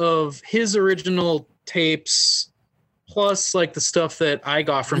box of his original tapes plus like the stuff that I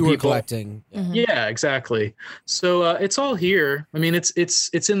got from You were people collecting. Mhm. Yeah, exactly. So it's all here. I mean, it's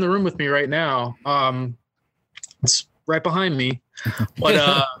in the room with me right now. It's right behind me.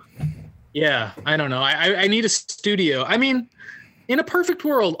 But yeah, I don't know. I need a studio. I mean, in a perfect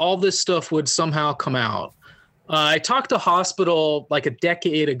world, all this stuff would somehow come out. I talked to Hospital like a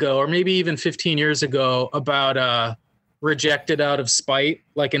decade ago, or maybe even 15 years ago, about Rejected Out of Spite,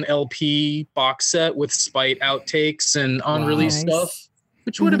 like an LP box set with Spite outtakes and unreleased Nice. stuff,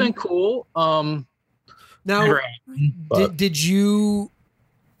 which would have been cool. Now, Right. But- did you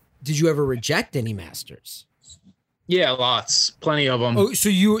ever reject any masters? Yeah, lots, plenty of them. Oh, so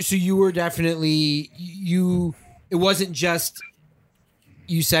you were definitely you it wasn't just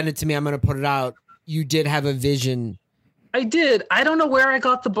you sent it to me, I'm going to put it out. You did have a vision. I did. I don't know where I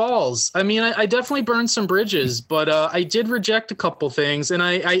got the balls. I mean, I definitely burned some bridges, but I did reject a couple things, and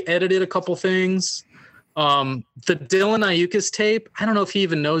I edited a couple things. The Dylan Iukas tape, I don't know if he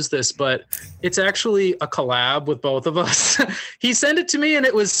even knows this, but it's actually a collab with both of us. He sent it to me, and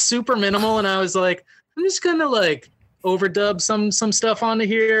it was super minimal, and I was like, I'm just gonna like overdub some stuff onto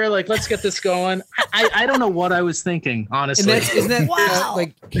here. Like, let's get this going. I don't know what I was thinking, honestly. And isn't that Wow.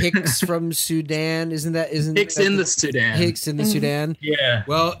 like Hicks from Sudan? Isn't Hicks that in the Sudan? Hicks in the Sudan? Yeah.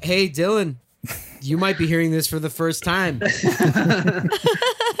 Well, hey, Dylan, you might be hearing this for the first time.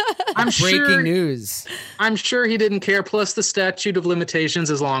 I'm Breaking sure. news. I'm sure he didn't care. Plus, the statute of limitations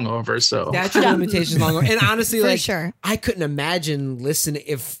is long over. So Statute of limitations long. And honestly, For like, sure. I couldn't imagine listening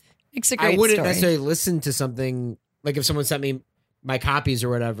if It's a I great wouldn't story. necessarily listen to something like if someone sent me my copies or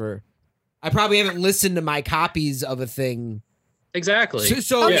whatever. I probably haven't listened to my copies of a thing. exactly.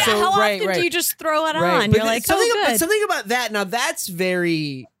 So, Oh, yeah. so How right, often right. do you just throw it Right. on? But You're like, something, oh, good. something about that. Now that's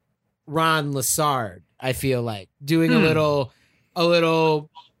very Ron Lassard. I feel like doing a little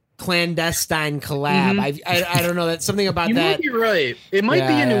clandestine collab. I don't know. That's something about You that. might be right. It might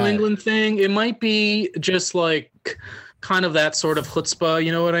be Yeah, a New yeah. England thing. It might be just like kind of that sort of chutzpah.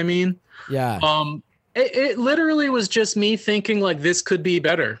 You know what I mean? Yeah. It literally was just me thinking like this could be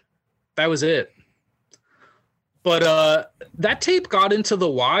better. That was it. But that tape got into The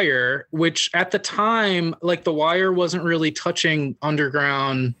Wire, which at the time, like The Wire wasn't really touching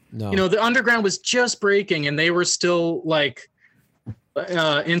underground. No. You know, the underground was just breaking, and they were still like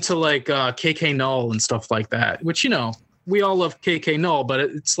into like KK Null and stuff like that. Which, you know, we all love KK Null, but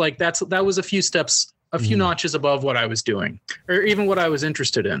it's like that was a few steps, a few notches above what I was doing, or even what I was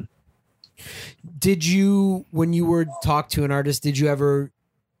interested in. Did you, when you were talk to an artist, did you ever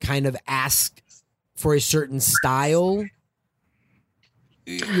kind of ask for a certain style?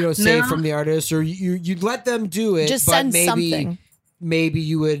 You know, say No. from the artist, or you'd let them do it, Just but send maybe something. maybe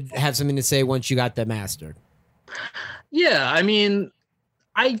you would have something to say once you got them mastered. Yeah, I mean,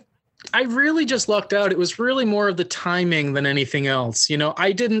 I really just lucked out. It was really more of the timing than anything else. You know,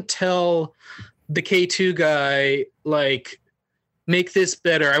 I didn't tell the K2 guy like, make this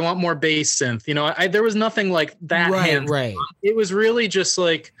better. I want more bass synth. You know, there was nothing like that. Right, right. It was really just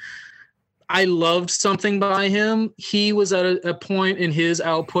like, I loved something by him. He was at a point in his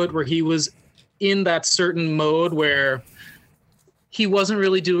output where he was in that certain mode where he wasn't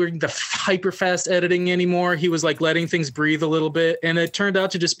really doing the hyper fast editing anymore. He was like letting things breathe a little bit, and it turned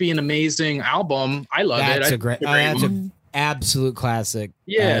out to just be an amazing album. I love it. That's I a great. think it's That's one. an absolute classic. I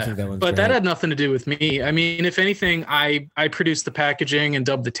Yeah, think that one's but great. that had nothing to do with me. I mean, if anything, I produced the packaging and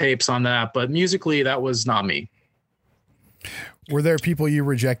dubbed the tapes on that, but musically, that was not me. Were there people you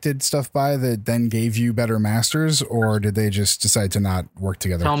rejected stuff by that then gave you better masters, or did they just decide to not work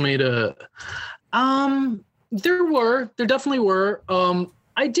together? Tell me to. There definitely were.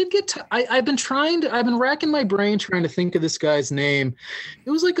 I did get. I've been racking my brain trying to think of this guy's name.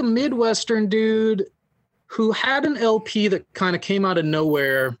 It was like a Midwestern dude who had an LP that kind of came out of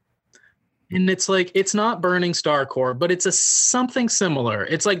nowhere. And it's like, it's not Burning Starcore, but it's something similar.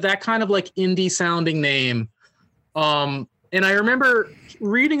 It's like that kind of like indie sounding name. And I remember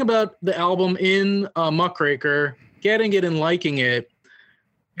reading about the album in Muckraker, getting it and liking it,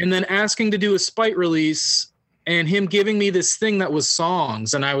 and then asking to do a Spite release and him giving me this thing that was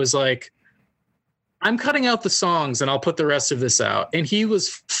songs. And I was like, I'm cutting out the songs and I'll put the rest of this out. And he was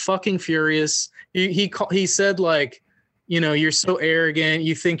fucking furious. He said like, you know, you're so arrogant.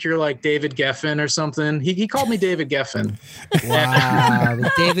 You think you're like David Geffen or something. He called me David Geffen. Wow,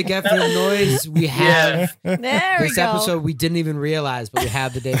 the David Geffen noise we have. There we This go. episode we didn't even realize, but we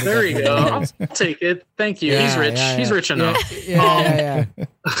have the David. There you Geffen go. I'll noise. take it. Thank you. Yeah, He's rich. yeah, He's yeah. rich enough. Yeah.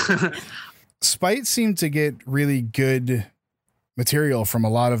 Spite seemed to get really good material from a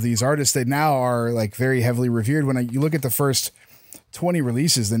lot of these artists that now are like very heavily revered. When you look at the first 20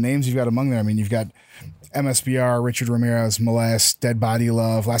 releases, the names you've got among them, I mean, you've got MSBR, Richard Ramirez, Molest, Dead Body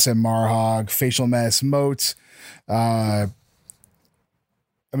Love, Last M Marhog, Facial Mess, Moat. I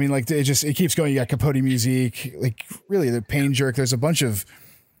mean, like it keeps going. You got Capote Music, like really the Pain Jerk. There's a bunch of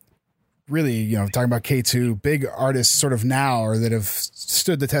really, you know, talking about K2, big artists sort of now or that have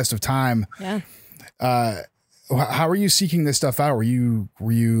stood the test of time. Yeah. How are you seeking this stuff out? Were you,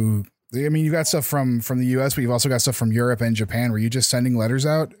 I mean, you got stuff from the US, but you've also got stuff from Europe and Japan. Were you just sending letters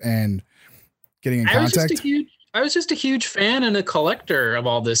out and getting in contact? I was just a huge fan and a collector of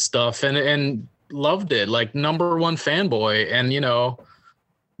all this stuff and loved it, like number one fanboy. And, you know,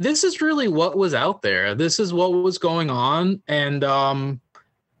 this is really what was out there. This is what was going on. And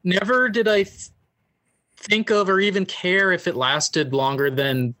never did I think of or even care if it lasted longer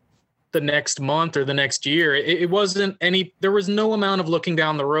than the next month or the next year. It wasn't there was no amount of looking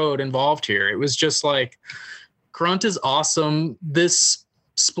down the road involved here. It was just like, Grunt is awesome. This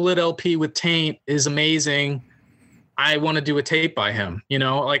split LP with Taint is amazing. I want to do a tape by him.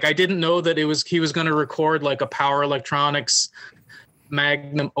 Like, I didn't know that he was going to record like a power electronics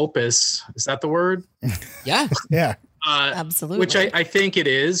magnum opus. Is that the word? Yeah. Yeah. Absolutely. Which I think it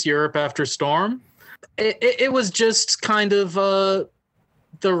is, Europe After Storm. It was just kind of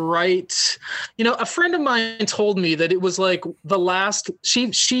the right, a friend of mine told me that it was like the last,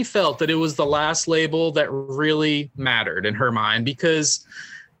 she felt that it was the last label that really mattered in her mind, because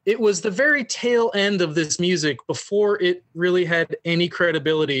it was the very tail end of this music before it really had any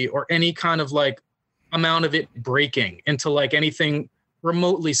credibility or any kind of like amount of it breaking into like anything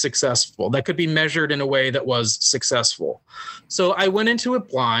remotely successful that could be measured in a way that was successful. So I went into it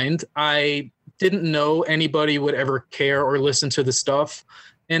blind. I didn't know anybody would ever care or listen to the stuff.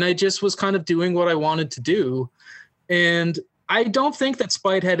 And I just was kind of doing what I wanted to do. And I don't think that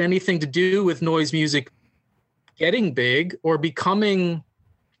Spite had anything to do with noise music getting big or becoming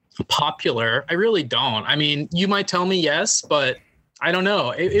popular. I really don't. I mean, you might tell me yes, but I don't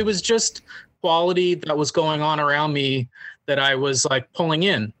know. It was just quality that was going on around me that I was like pulling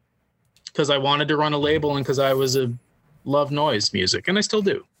in because I wanted to run a label and because I love noise music, and I still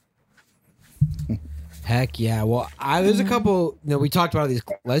do. Heck yeah. Well, there's a couple, we talked about these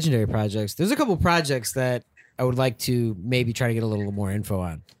legendary projects. There's a couple projects that I would like to maybe try to get a little more info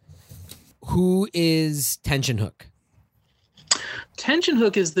on. Who is Tension Hook? Tension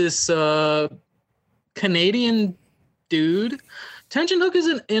Hook is this Canadian dude. Tension Hook is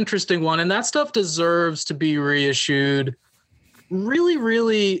an interesting one, and that stuff deserves to be reissued. Really,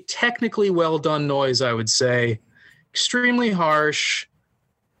 really technically well done noise, I would say. Extremely harsh.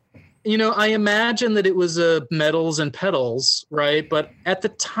 I imagine that it was metals and pedals, right? But at the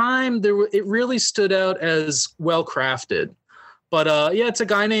time, it really stood out as well crafted. But yeah, it's a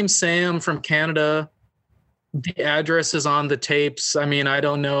guy named Sam from Canada. The address is on the tapes. I mean, I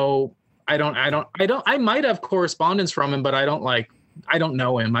don't know. I might have correspondence from him, but I don't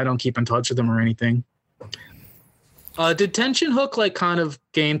know him. I don't keep in touch with him or anything. Did Tension Hook kind of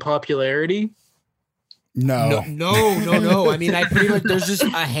gain popularity? No. I mean, I pretty much, there's just a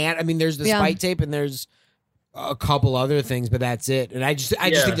hand. I mean, there's the Spite tape and there's a couple other things, but that's it. And I just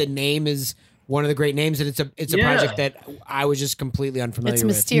think the name is one of the great names, and it's a project that I was just completely unfamiliar with.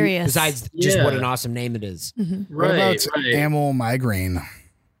 It's mysterious. Besides just what an awesome name it is. Mm-hmm. What about Amyl Migraine?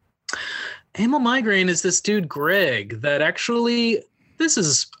 Amyl Migraine is this dude, Greg, that actually, this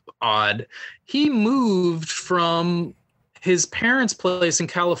is odd. He moved from his parents' place in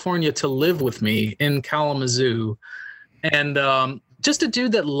California to live with me in Kalamazoo. And just a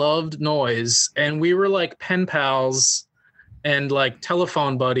dude that loved noise. And we were like pen pals and like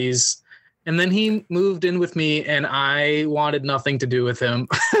telephone buddies. And then he moved in with me and I wanted nothing to do with him.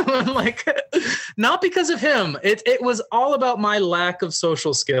 Like, not because of him. It was all about my lack of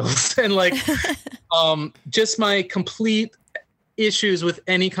social skills and just my complete issues with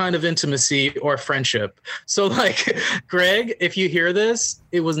any kind of intimacy or friendship. So Greg, if you hear this,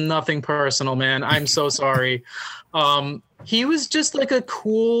 it was nothing personal, man. I'm so sorry. He was just like a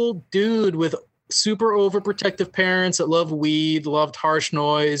cool dude with super overprotective parents that loved weed, loved harsh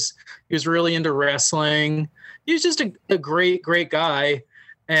noise. He was really into wrestling. He was just a great guy.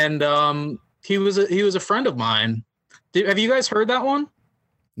 And he was a friend of mine. Have you guys heard that one?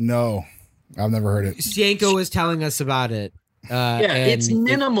 No, I've never heard it. Stanko was telling us about it. It's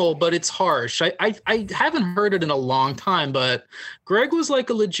minimal, but it's harsh. I haven't heard it in a long time, but Greg was like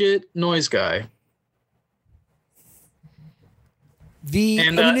a legit noise guy.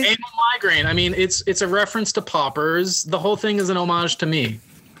 Amyl Migraine, I mean, it's a reference to poppers. The whole thing is an homage to me.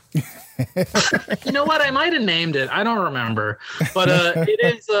 You know what? I might have named it. I don't remember. But it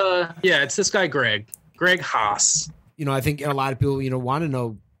is, it's this guy, Greg Haas. I think a lot of people, want to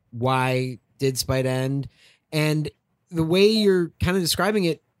know why did Spite end? And the way you're kind of describing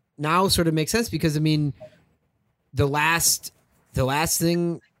it now sort of makes sense because, I mean, the last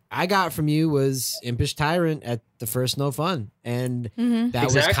thing I got from you was Impish Tyrant at the first No Fun. And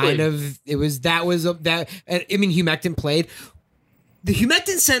that was kind of, Humectant played. The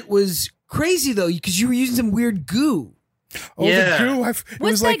Humectant scent was crazy though, because you were using some weird goo. Oh, the goo. It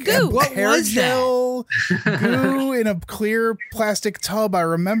was like goo? What hair was gel goo in a clear plastic tub. I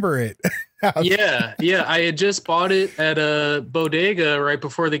remember it. Yeah. I had just bought it at a bodega right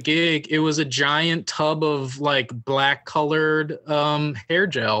before the gig. It was a giant tub of black colored hair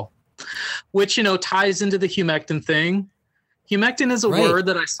gel, which, ties into the humectant thing. Humectant is a word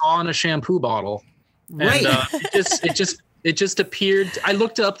that I saw in a shampoo bottle. Right. And it just appeared. I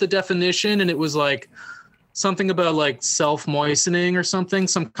looked up the definition, and it was like something about like self-moistening or something,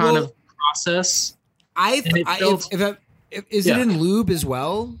 some kind of process. Is it in lube as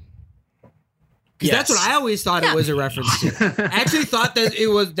well? Because that's what I always thought it was a reference to. I actually thought that it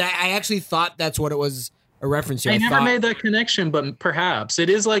was that. I actually thought that's what it was a reference to. I never made that connection, but perhaps it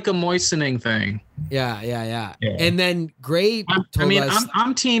is like a moistening thing. Yeah. And then Gray told us.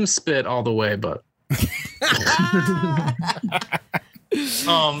 I'm team spit all the way, but.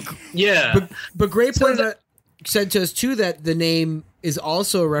 But Gray said to us too that the name is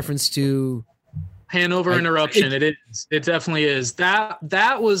also a reference to Hanover Interruption. It is. It definitely is. That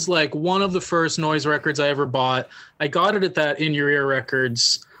was like one of the first noise records I ever bought. I got it at that In Your Ear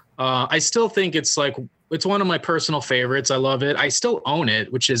Records. I still think it's one of my personal favorites. I love it. I still own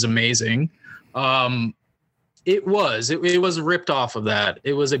it, which is amazing. It was ripped off of that.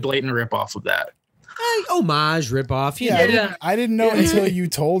 It was a blatant rip off of that. Homage ripoff. Yeah, I didn't know until you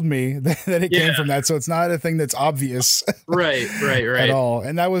told me that it came from that. So it's not a thing that's obvious, right, at all.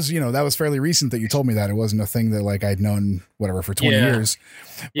 And that was fairly recent that you told me that. It wasn't a thing that like I'd known for 20 years.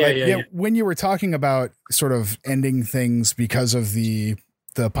 But when you were talking about sort of ending things because of the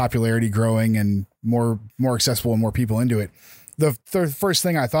popularity growing and more accessible and more people into it, the first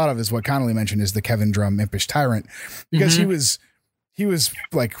thing I thought of is what Connolly mentioned is the Kevin Drum Impish Tyrant, because he was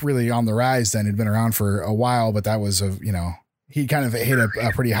like really on the rise then. Had been around for a while, but that was he kind of hit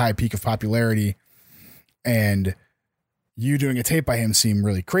a pretty high peak of popularity, and you doing a tape by him seemed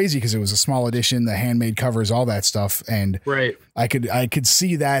really crazy because it was a small edition, the handmade covers, all that stuff. And I could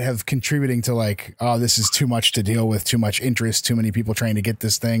see that have contributing to like, oh, this is too much to deal with, too much interest, too many people trying to get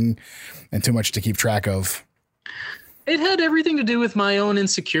this thing, and too much to keep track of. It had everything to do with my own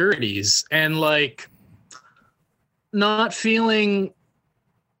insecurities and like not feeling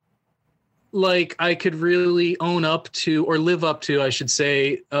like I could really own up to, or live up to, I should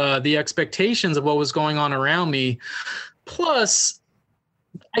say, the expectations of what was going on around me. Plus,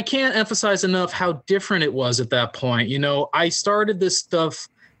 I can't emphasize enough how different it was at that point. I started this stuff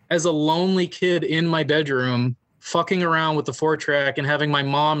as a lonely kid in my bedroom, fucking around with the 4-track and having my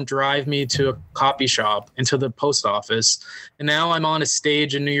mom drive me to a copy shop and to the post office. And now I'm on a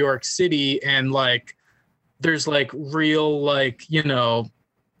stage in New York City, and like, there's like real, like,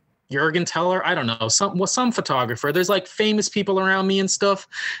 Jürgen Teller, I don't know, some photographer. There's like famous people around me and stuff.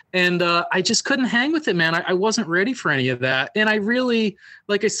 And I just couldn't hang with it, man. I wasn't ready for any of that. And I really,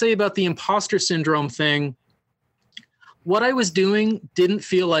 like I say about the imposter syndrome thing, what I was doing didn't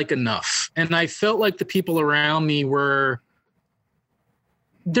feel like enough. And I felt like the people around me were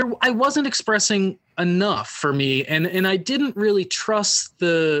there. I wasn't expressing enough for me. And I didn't really trust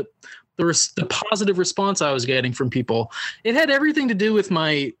the positive response I was getting from people. It had everything to do with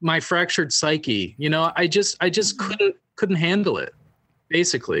my fractured psyche. I just couldn't handle it,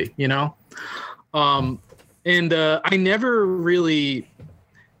 basically, And I never really,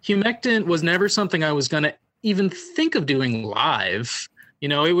 Humectant was never something I was going to even think of doing live.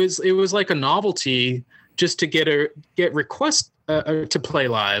 It was like a novelty just to get request to play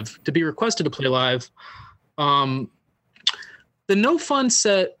live, to be requested to play live. The No Fun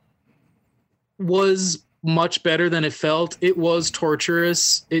set was much better than it felt. It was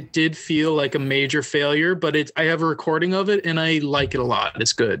torturous. It did feel like a major failure, but I have a recording of it and I like it a lot.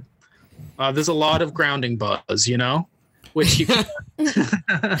 It's good. There's a lot of grounding buzz, which you can.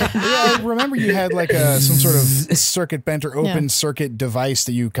 I remember you had like some sort of circuit bent or open circuit device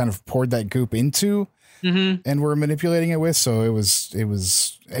that you kind of poured that goop into and were manipulating it with. So it was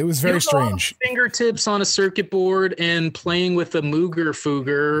very strange. Fingertips on a circuit board and playing with a Mooger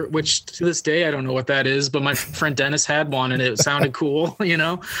Fooger, which to this day, I don't know what that is, but my friend Dennis had one and it sounded cool,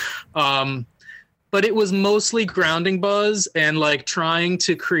 but it was mostly grounding buzz and like trying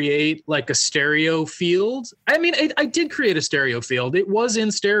to create like a stereo field. I mean, I did create a stereo field. It was in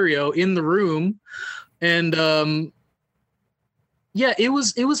stereo in the room. And it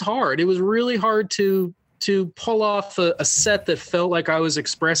was hard. It was really hard to pull off a set that felt like I was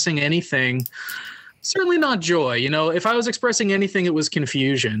expressing anything. Certainly not joy. If I was expressing anything, it was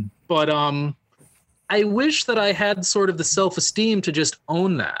confusion. But I wish that I had sort of the self-esteem to just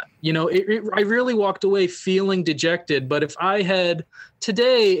own that. I really walked away feeling dejected. But if I had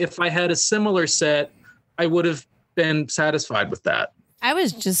a similar set, I would have been satisfied with that. I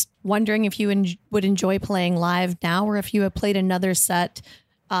was just wondering if you would enjoy playing live now, or if you had played another set,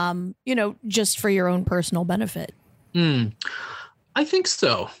 just for your own personal benefit. I think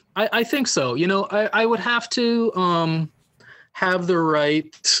so. I think so. I would have to have the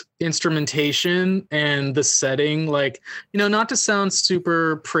right instrumentation and the setting, like, you know, not to sound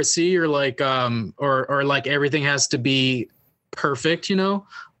super prissy or like or like everything has to be perfect, you know.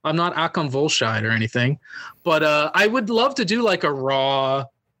 I'm not Akon Volscheid or anything, but I would love to do like a raw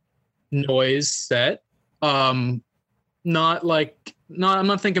noise set. I'm not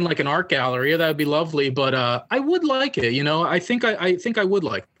thinking like an art gallery. That would be lovely, but I would like it, you know. I think I would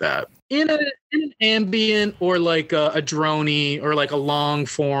like that in an ambient or like a droney or like a long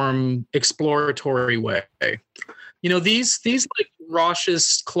form exploratory way. You know, these like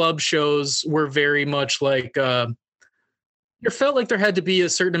raucous club shows were very much like it felt like there had to be a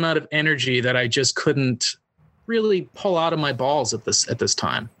certain amount of energy that I just couldn't really pull out of my balls at this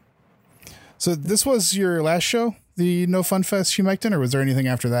time. So this was your last show, the No Fun Fest Humecton, or was there anything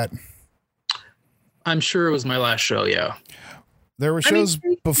after that? I'm sure it was my last show. Yeah, there were shows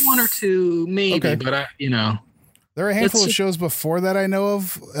before, one or two, maybe, okay. But there are a handful of shows before that I know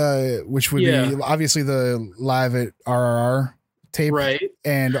of, which would be obviously the Live at RRR tape, right?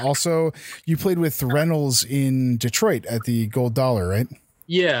 And also you played with Reynolds in Detroit at the Gold Dollar, right?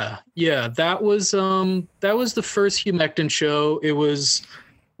 Yeah, that was the first Humecton show. It was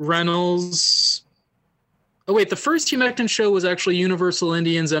Reynolds. Oh wait, the first Humecton show was actually Universal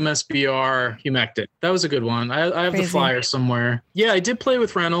Indians MSBR Humecton. That was a good one. I have the flyer somewhere. Yeah, I did play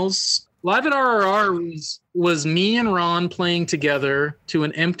with Reynolds. Live at RRR was me and Ron playing together to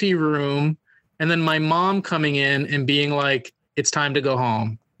an empty room, and then my mom coming in and being like, "It's time to go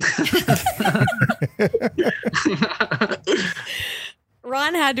home."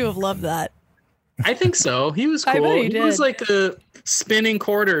 Ron had to have loved that. I think so. He was cool. I bet he did. He was like spinning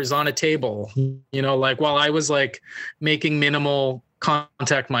quarters on a table, you know, like while I was like making minimal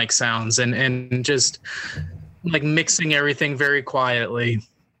contact mic sounds and just like mixing everything very quietly.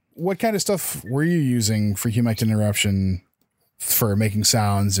 What kind of stuff were you using for Humecton Eruption for making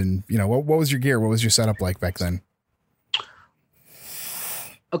sounds? And, you know, what was your gear? What was your setup like back then?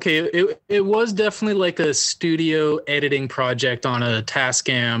 Okay, it was definitely like a studio editing project on a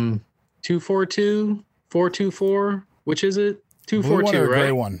Tascam 242, 424. Which is it? 242, right?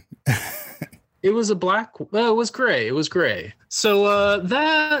 Gray one. It was a black. It was gray. It was gray. So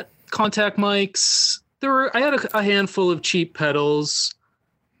that contact mics. I had a handful of cheap pedals.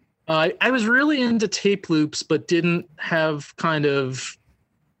 I was really into tape loops, but didn't have kind of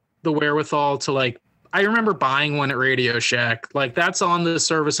the wherewithal to like. I remember buying one at Radio Shack. Like that's on the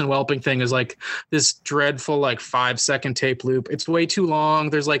Service and Whelping thing is like this dreadful like 5-second tape loop. It's way too long.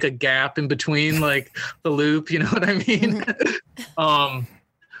 There's like a gap in between like the loop. You know what I mean?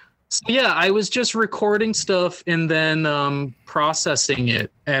 So yeah, I was just recording stuff and then processing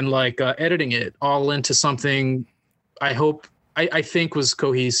it and like editing it all into something I think was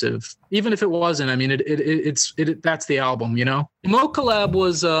cohesive. Even if it wasn't, I mean, it's that's the album, you know? Mocha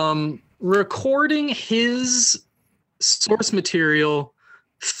was recording his source material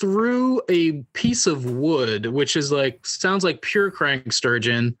through a piece of wood, which is like sounds like pure crank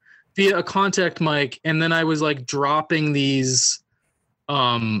sturgeon via a contact mic, and then I was like dropping these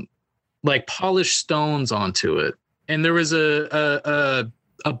like polished stones onto it, and there was a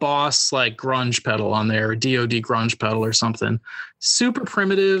Boss like grunge pedal on there, a DoD grunge pedal or something. Super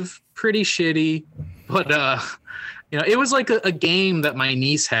primitive, pretty shitty, but you know, it was like a game that my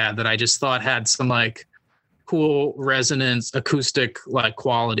niece had that I just thought had some like cool resonance, acoustic like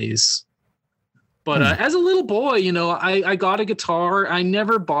qualities. But as a little boy, you know, I got a guitar. I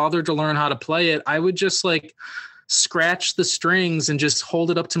never bothered to learn how to play it. I would just like scratch the strings and just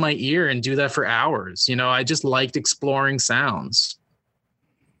hold it up to my ear and do that for hours. You know, I just liked exploring sounds.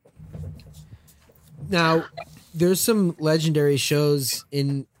 Now, there's some legendary shows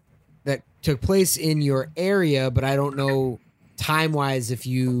that took place in your area, but I don't know time-wise if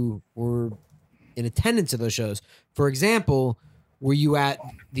you were in attendance at those shows. For example, were you at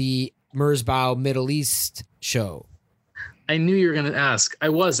the Merzbow Middle East show? I knew you were going to ask. I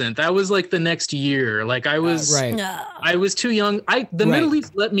wasn't. That was like the next year. Like I was, I was too young. Middle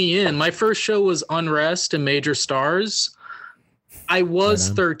East let me in. My first show was Unrest and Major Stars. I was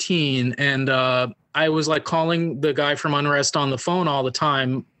 13 and I was like calling the guy from Unrest on the phone all the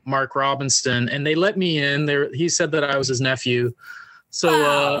time, Mark Robinson, and they let me in there. He said that I was his nephew.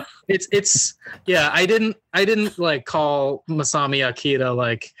 So it's I didn't like call Masami Akita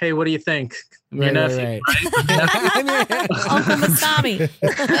like, hey, what do you think? I'm your nephew, right? Uncle Masami.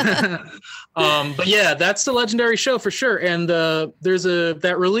 But yeah, that's the legendary show for sure. And there's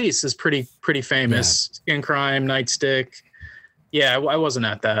that release is pretty famous. Yeah. Skin Crime, Nightstick. Yeah, I wasn't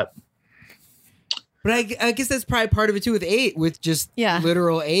at that. But I guess that's probably part of it too with just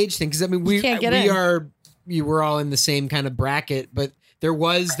literal age thing. Because I mean, we are you were all in the same kind of bracket, but there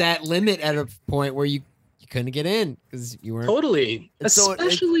was that limit at a point where you couldn't get in because you weren't totally,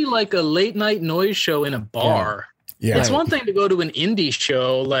 especially like a late night noise show in a bar. Yeah. It's one thing to go to an indie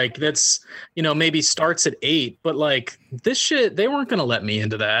show like that's, maybe starts at 8, but like this shit, they weren't going to let me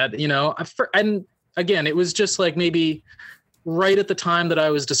into that, and again, it was just like maybe right at the time that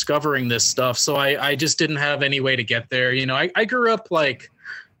I was discovering this stuff. So I just didn't have any way to get there. I grew up like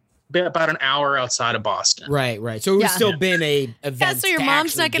about an hour outside of Boston. Right. So it's still been a event. Yeah, so your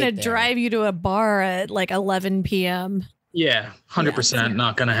mom's not going to drive you to a bar at like 11 p.m. Yeah, 100%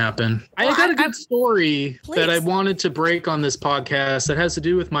 not going to happen. I got a good story that I wanted to break on this podcast that has to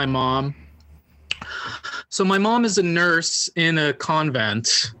do with my mom. So my mom is a nurse in a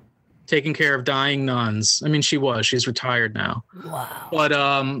convent taking care of dying nuns. I mean, she's retired now. Wow. But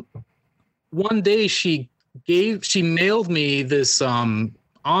one day she mailed me this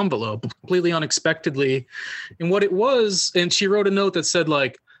envelope completely unexpectedly. And what it was, and she wrote a note that said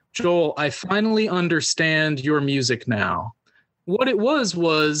like, Joel, I finally understand your music now. What it was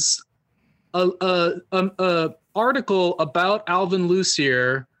a article about Alvin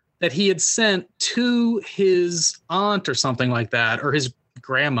Lucier that he had sent to his aunt or something like that, or his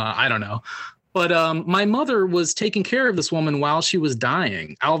grandma, I don't know. But my mother was taking care of this woman while she was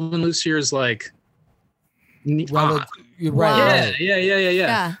dying. Alvin Lucier's like, right.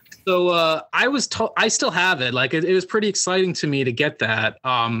 Yeah. So I still have it. Like it was pretty exciting to me to get that.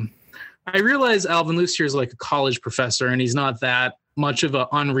 I realize Alvin Lucier is like a college professor and he's not that much of an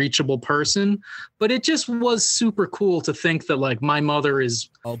unreachable person, but it just was super cool to think that like my mother is.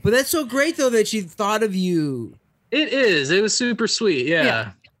 Oh, but that's so great though that she thought of you. It is. It was super sweet.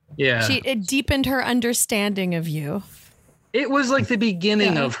 Yeah. It deepened her understanding of you. It was like the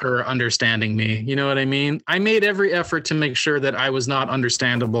beginning of her understanding me. You know what I mean? I made every effort to make sure that I was not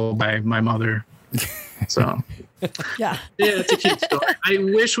understandable by my mother. So, yeah, it's a cute story. I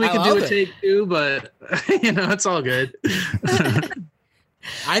wish we could do a take 2, but it's all good.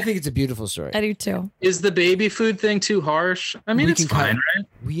 I think it's a beautiful story. I do too. Is the baby food thing too harsh? I mean, it's fine, right?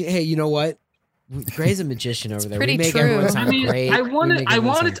 Hey, you know what? Gray's a magician over there. Pretty we make true. everyone sound great. I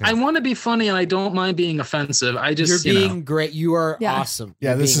want to be funny, and I don't mind being offensive. You're being great. You are awesome.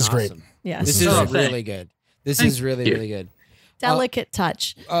 Yeah, this is great. Yeah, this is really good. This is really good. Delicate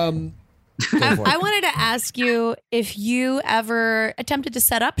touch. I wanted to ask you if you ever attempted to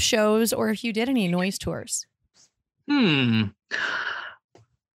set up shows or if you did any noise tours. We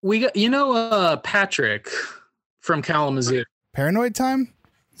got Patrick from Kalamazoo. Paranoid Time?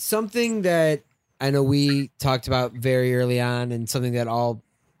 Something that I know we talked about very early on and something that all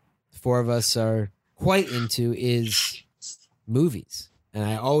 4 of us are quite into is movies. And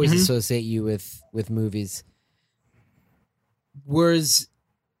I always associate you with movies. Were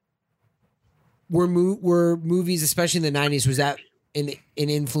movies, especially in the 90s, was that an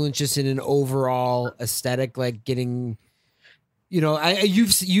influence just in an overall aesthetic, like getting,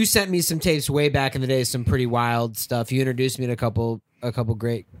 you sent me some tapes way back in the day, some pretty wild stuff. You introduced me to a couple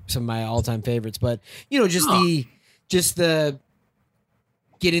great, some of my all-time favorites, but the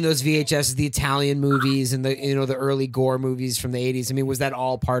getting those VHS, the Italian movies and the early gore movies from the 80s. I mean, was that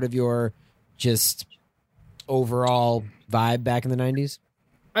all part of your just overall vibe back in the 90s?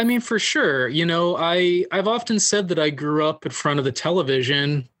 I mean, for sure. I've often said that I grew up in front of the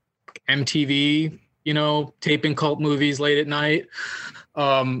television, MTV, taping cult movies late at night.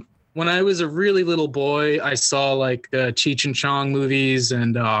 When I was a really little boy, I saw like Cheech and Chong movies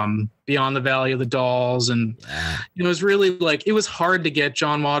and Beyond the Valley of the Dolls. And it was really like, it was hard to get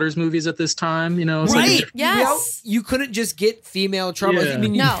John Waters movies at this time. Right. Yes. You couldn't just get female trouble. Yeah. I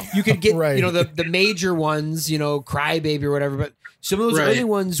mean, No. you could get, the major ones, Crybaby or whatever, but some of those early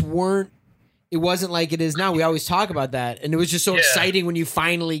ones weren't, it wasn't like it is now. We always talk about that. And it was just so exciting when you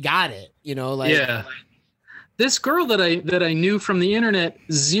finally got it, This girl that I knew from the internet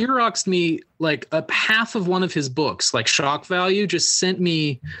Xeroxed me like a half of one of his books, like shock value, just sent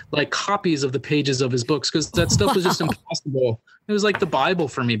me like copies of the pages of his books because that stuff was just impossible. It was like the Bible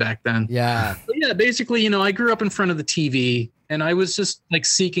for me back then. Yeah. But yeah, basically, I grew up in front of the TV and I was just like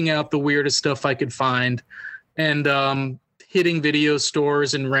seeking out the weirdest stuff I could find and hitting video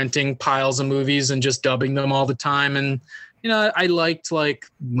stores and renting piles of movies and just dubbing them all the time. And I liked like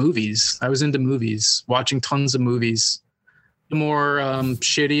movies. I was into movies, watching tons of movies. The more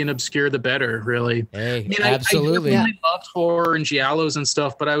shitty and obscure, the better, really. Hey, absolutely. I loved horror and giallos and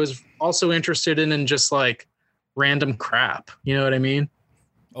stuff, but I was also interested in just like random crap. You know what I mean?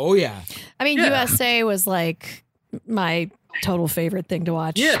 Oh, yeah. I mean, USA was like my total favorite thing to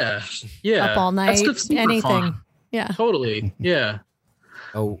watch. Yeah. Up all night, anything. Fun. Yeah. Totally. Yeah.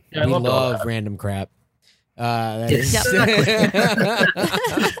 Oh, we love random crap.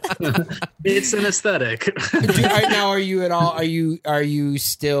 It's an aesthetic. Right now, are you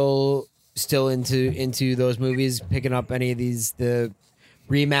still into those movies? Picking up any of the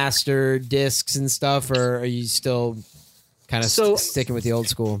remastered discs and stuff, or are you still kind of sticking with the old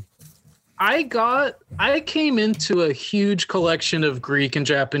school? I came into a huge collection of Greek and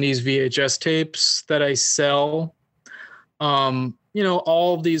Japanese VHS tapes that I sell.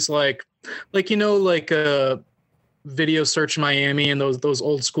 All of these like Video Search Miami and those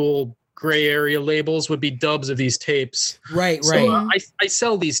old school gray area labels would be dubs of these tapes. Right. So I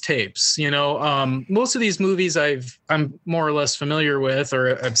sell these tapes, most of these movies I'm more or less familiar with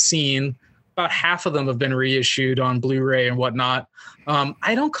or I've seen. About half of them have been reissued on Blu-ray and whatnot.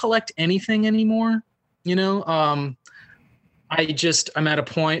 I don't collect anything anymore. I'm at a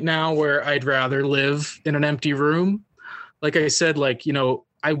point now where I'd rather live in an empty room. Like I said,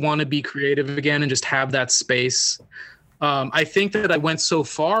 I want to be creative again and just have that space. I think that I went so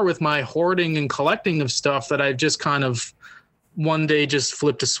far with my hoarding and collecting of stuff that I've just kind of one day just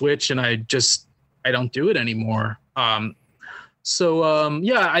flipped a switch and I don't do it anymore. I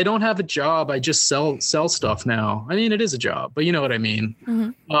don't have a job. I just sell stuff now. I mean, it is a job, but you know what I mean?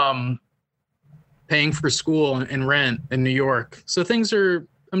 Mm-hmm. Paying for school and rent in New York. So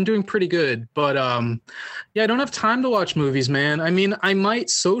I'm doing pretty good, but I don't have time to watch movies, man. I mean, I might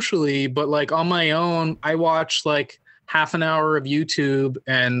socially, but like on my own, I watch like half an hour of YouTube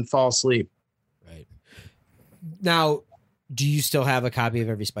and fall asleep. Right. Now, do you still have a copy of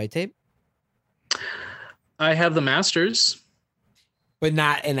every Spy tape? I have the masters. But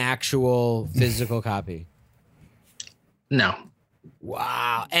not an actual physical copy? No.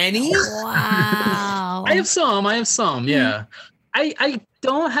 Wow. Any? Wow. I have some, yeah. I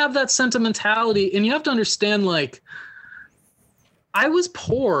don't have that sentimentality. And you have to understand, like, I was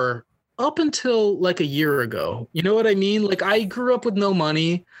poor up until like a year ago. You know what I mean? Like, I grew up with no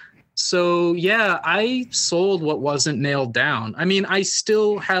money. So, yeah, I sold what wasn't nailed down. I mean, I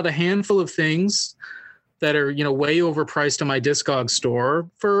still have a handful of things that are, way overpriced in my Discog store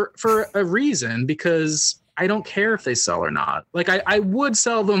for a reason, because I don't care if they sell or not. Like I would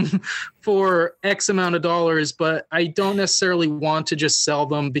sell them for X amount of dollars, but I don't necessarily want to just sell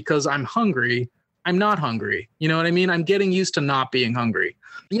them because I'm hungry. I'm not hungry. You know what I mean? I'm getting used to not being hungry.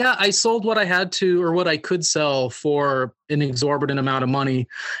 Yeah, I sold what I had to or what I could sell for an exorbitant amount of money.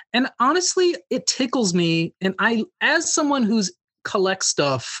 And honestly, it tickles me. And I, as someone who's collects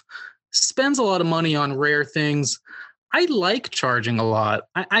stuff, spends a lot of money on rare things, I like charging a lot.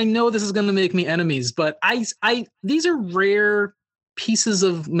 I know this is going to make me enemies, but these are rare pieces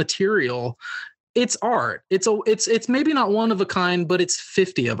of material. It's art. It's maybe not one of a kind, but it's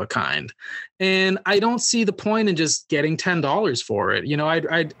 50 of a kind. And I don't see the point in just getting $10 for it.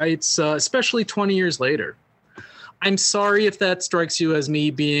 It's especially 20 years later. I'm sorry if that strikes you as me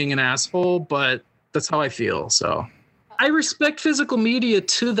being an asshole, but that's how I feel. So I respect physical media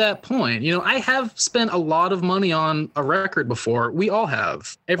to that point. I have spent a lot of money on a record before. We all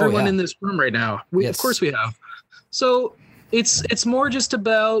have. Everyone in this room right now. Of course we have. So it's more just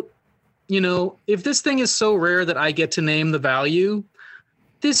about, if this thing is so rare that I get to name the value,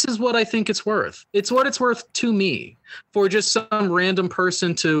 this is what I think it's worth. It's what it's worth to me. For just some random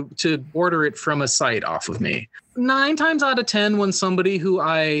person to order it from a site off of me. 9 times out of 10, when somebody who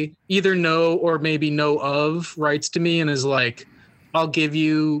I either know or maybe know of writes to me and is like, I'll give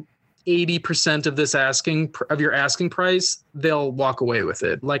you 80% of your asking price, they'll walk away with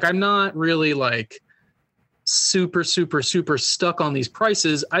it. Like, I'm not really like super, super, super stuck on these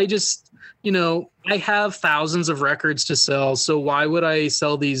prices. I just, I have thousands of records to sell. So why would I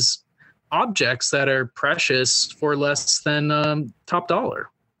sell these objects that are precious for less than top dollar?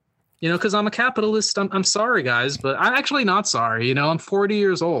 Because I'm a capitalist. I'm sorry, guys, but I'm actually not sorry. I'm 40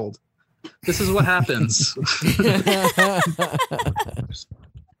 years old. This is what happens.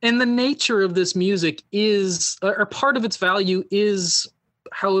 And the nature of this music is, or part of its value is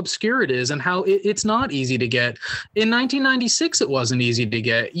how obscure it is and how it's not easy to get. In 1996, it wasn't easy to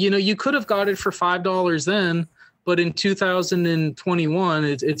get. You could have got it for $5 then, but in 2021,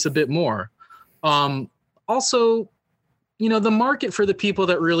 it's a bit more. Also, the market for the people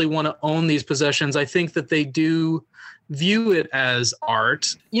that really want to own these possessions, I think that they do view it as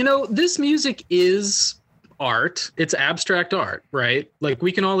art. This music is art. It's abstract art, right? Like,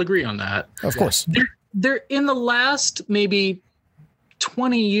 we can all agree on that. Of course. They're in the last maybe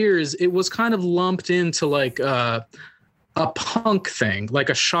 20 years, it was kind of lumped into like a punk thing, like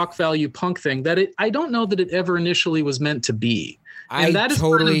a shock value punk thing that I don't know that it ever initially was meant to be. And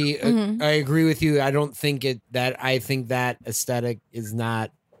I agree with you. I don't think I think that aesthetic is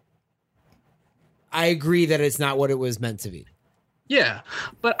not, I agree that it's not what it was meant to be. Yeah,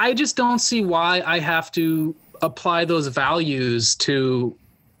 but I just don't see why I have to apply those values to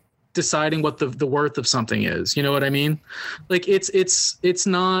deciding what the worth of something is. You know what I mean? Like it's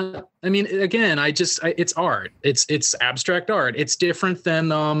not, I mean, again, it's art. It's abstract art. It's different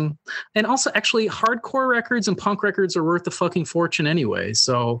than and also actually hardcore records and punk records are worth a fucking fortune anyway.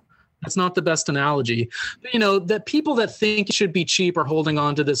 So that's not the best analogy. But, you know, that people that think it should be cheap are holding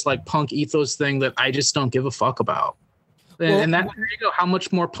on to this like punk ethos thing that I just don't give a fuck about. And that, there you go. How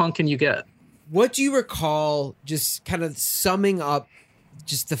much more punk can you get? What do you recall, just kind of summing up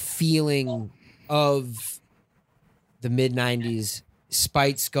just the feeling of the mid 90s,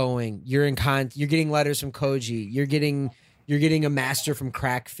 Spites going, you're getting letters from Koji, you're getting a master from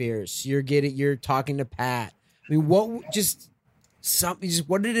Crack Fierce, you're talking to Pat. I mean, what do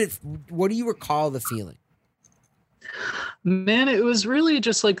you recall the feeling? Man, it was really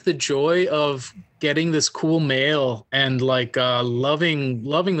just like the joy of getting this cool mail and like loving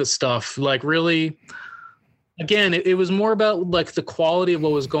the stuff. Like really, again, it was more about like the quality of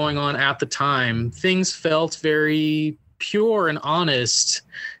what was going on at the time. Things felt very pure and honest,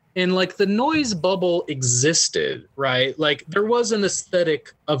 and like the noise bubble existed, right? Like there was an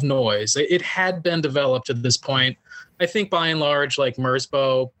aesthetic of noise. It had been developed at this point. I think by and large, like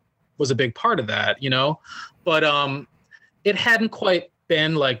Merzbow was a big part of that, you know, but it hadn't quite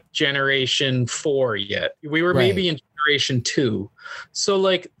been like generation 4 yet. We were maybe in generation 2. So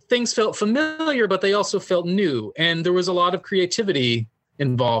like things felt familiar, but they also felt new. And there was a lot of creativity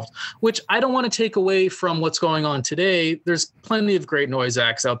involved, which I don't want to take away from what's going on today. There's plenty of great noise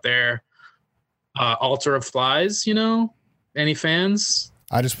acts out there. Altar of Flies, you know, any fans?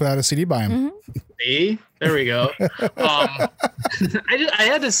 I just put out a CD by him. Mm-hmm. See? There we go. I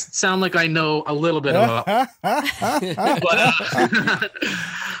had to sound like I know a little bit about but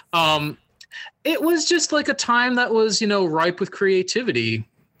it was just like a time that was, you know, ripe with creativity.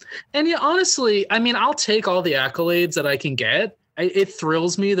 And yeah, honestly, I mean, I'll take all the accolades that I can get. It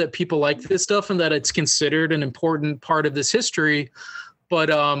thrills me that people like this stuff and that it's considered an important part of this history.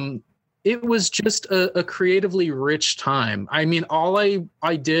 But it was just a creatively rich time. I mean, all I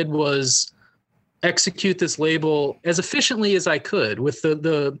did was execute this label as efficiently as I could with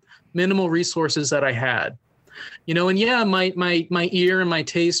the minimal resources that I had, you know. And yeah, my ear and my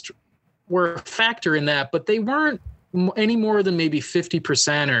taste were a factor in that, but they weren't any more than maybe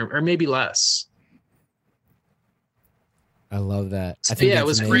 50% or maybe less. I love that. I think it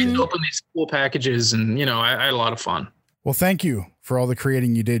was great to open these cool packages, and you know, I had a lot of fun. Well, thank you for all the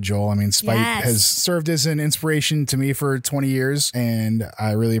creating you did, Joel. I mean, Spite has served as an inspiration to me for 20 years, and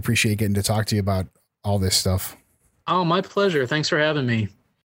I really appreciate getting to talk to you about all this stuff. Oh, my pleasure. Thanks for having me.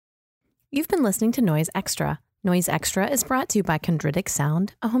 You've been listening to Noise Extra. Noise Extra is brought to you by Chondritic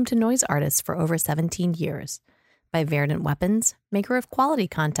Sound, a home to noise artists for over 17 years, by Verdant Weapons, maker of quality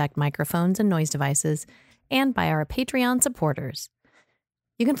contact microphones and noise devices, and by our Patreon supporters.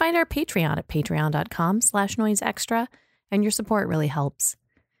 You can find our Patreon at patreon.com/noiseextra, and your support really helps.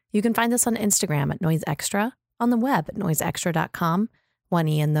 You can find us on Instagram at Noise Extra, on the web at noiseextra.com, 1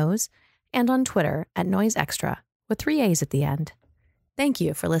 E in those, and on Twitter at Noise Extra, with 3 A's at the end. Thank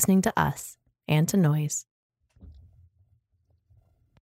you for listening to us and to Noise.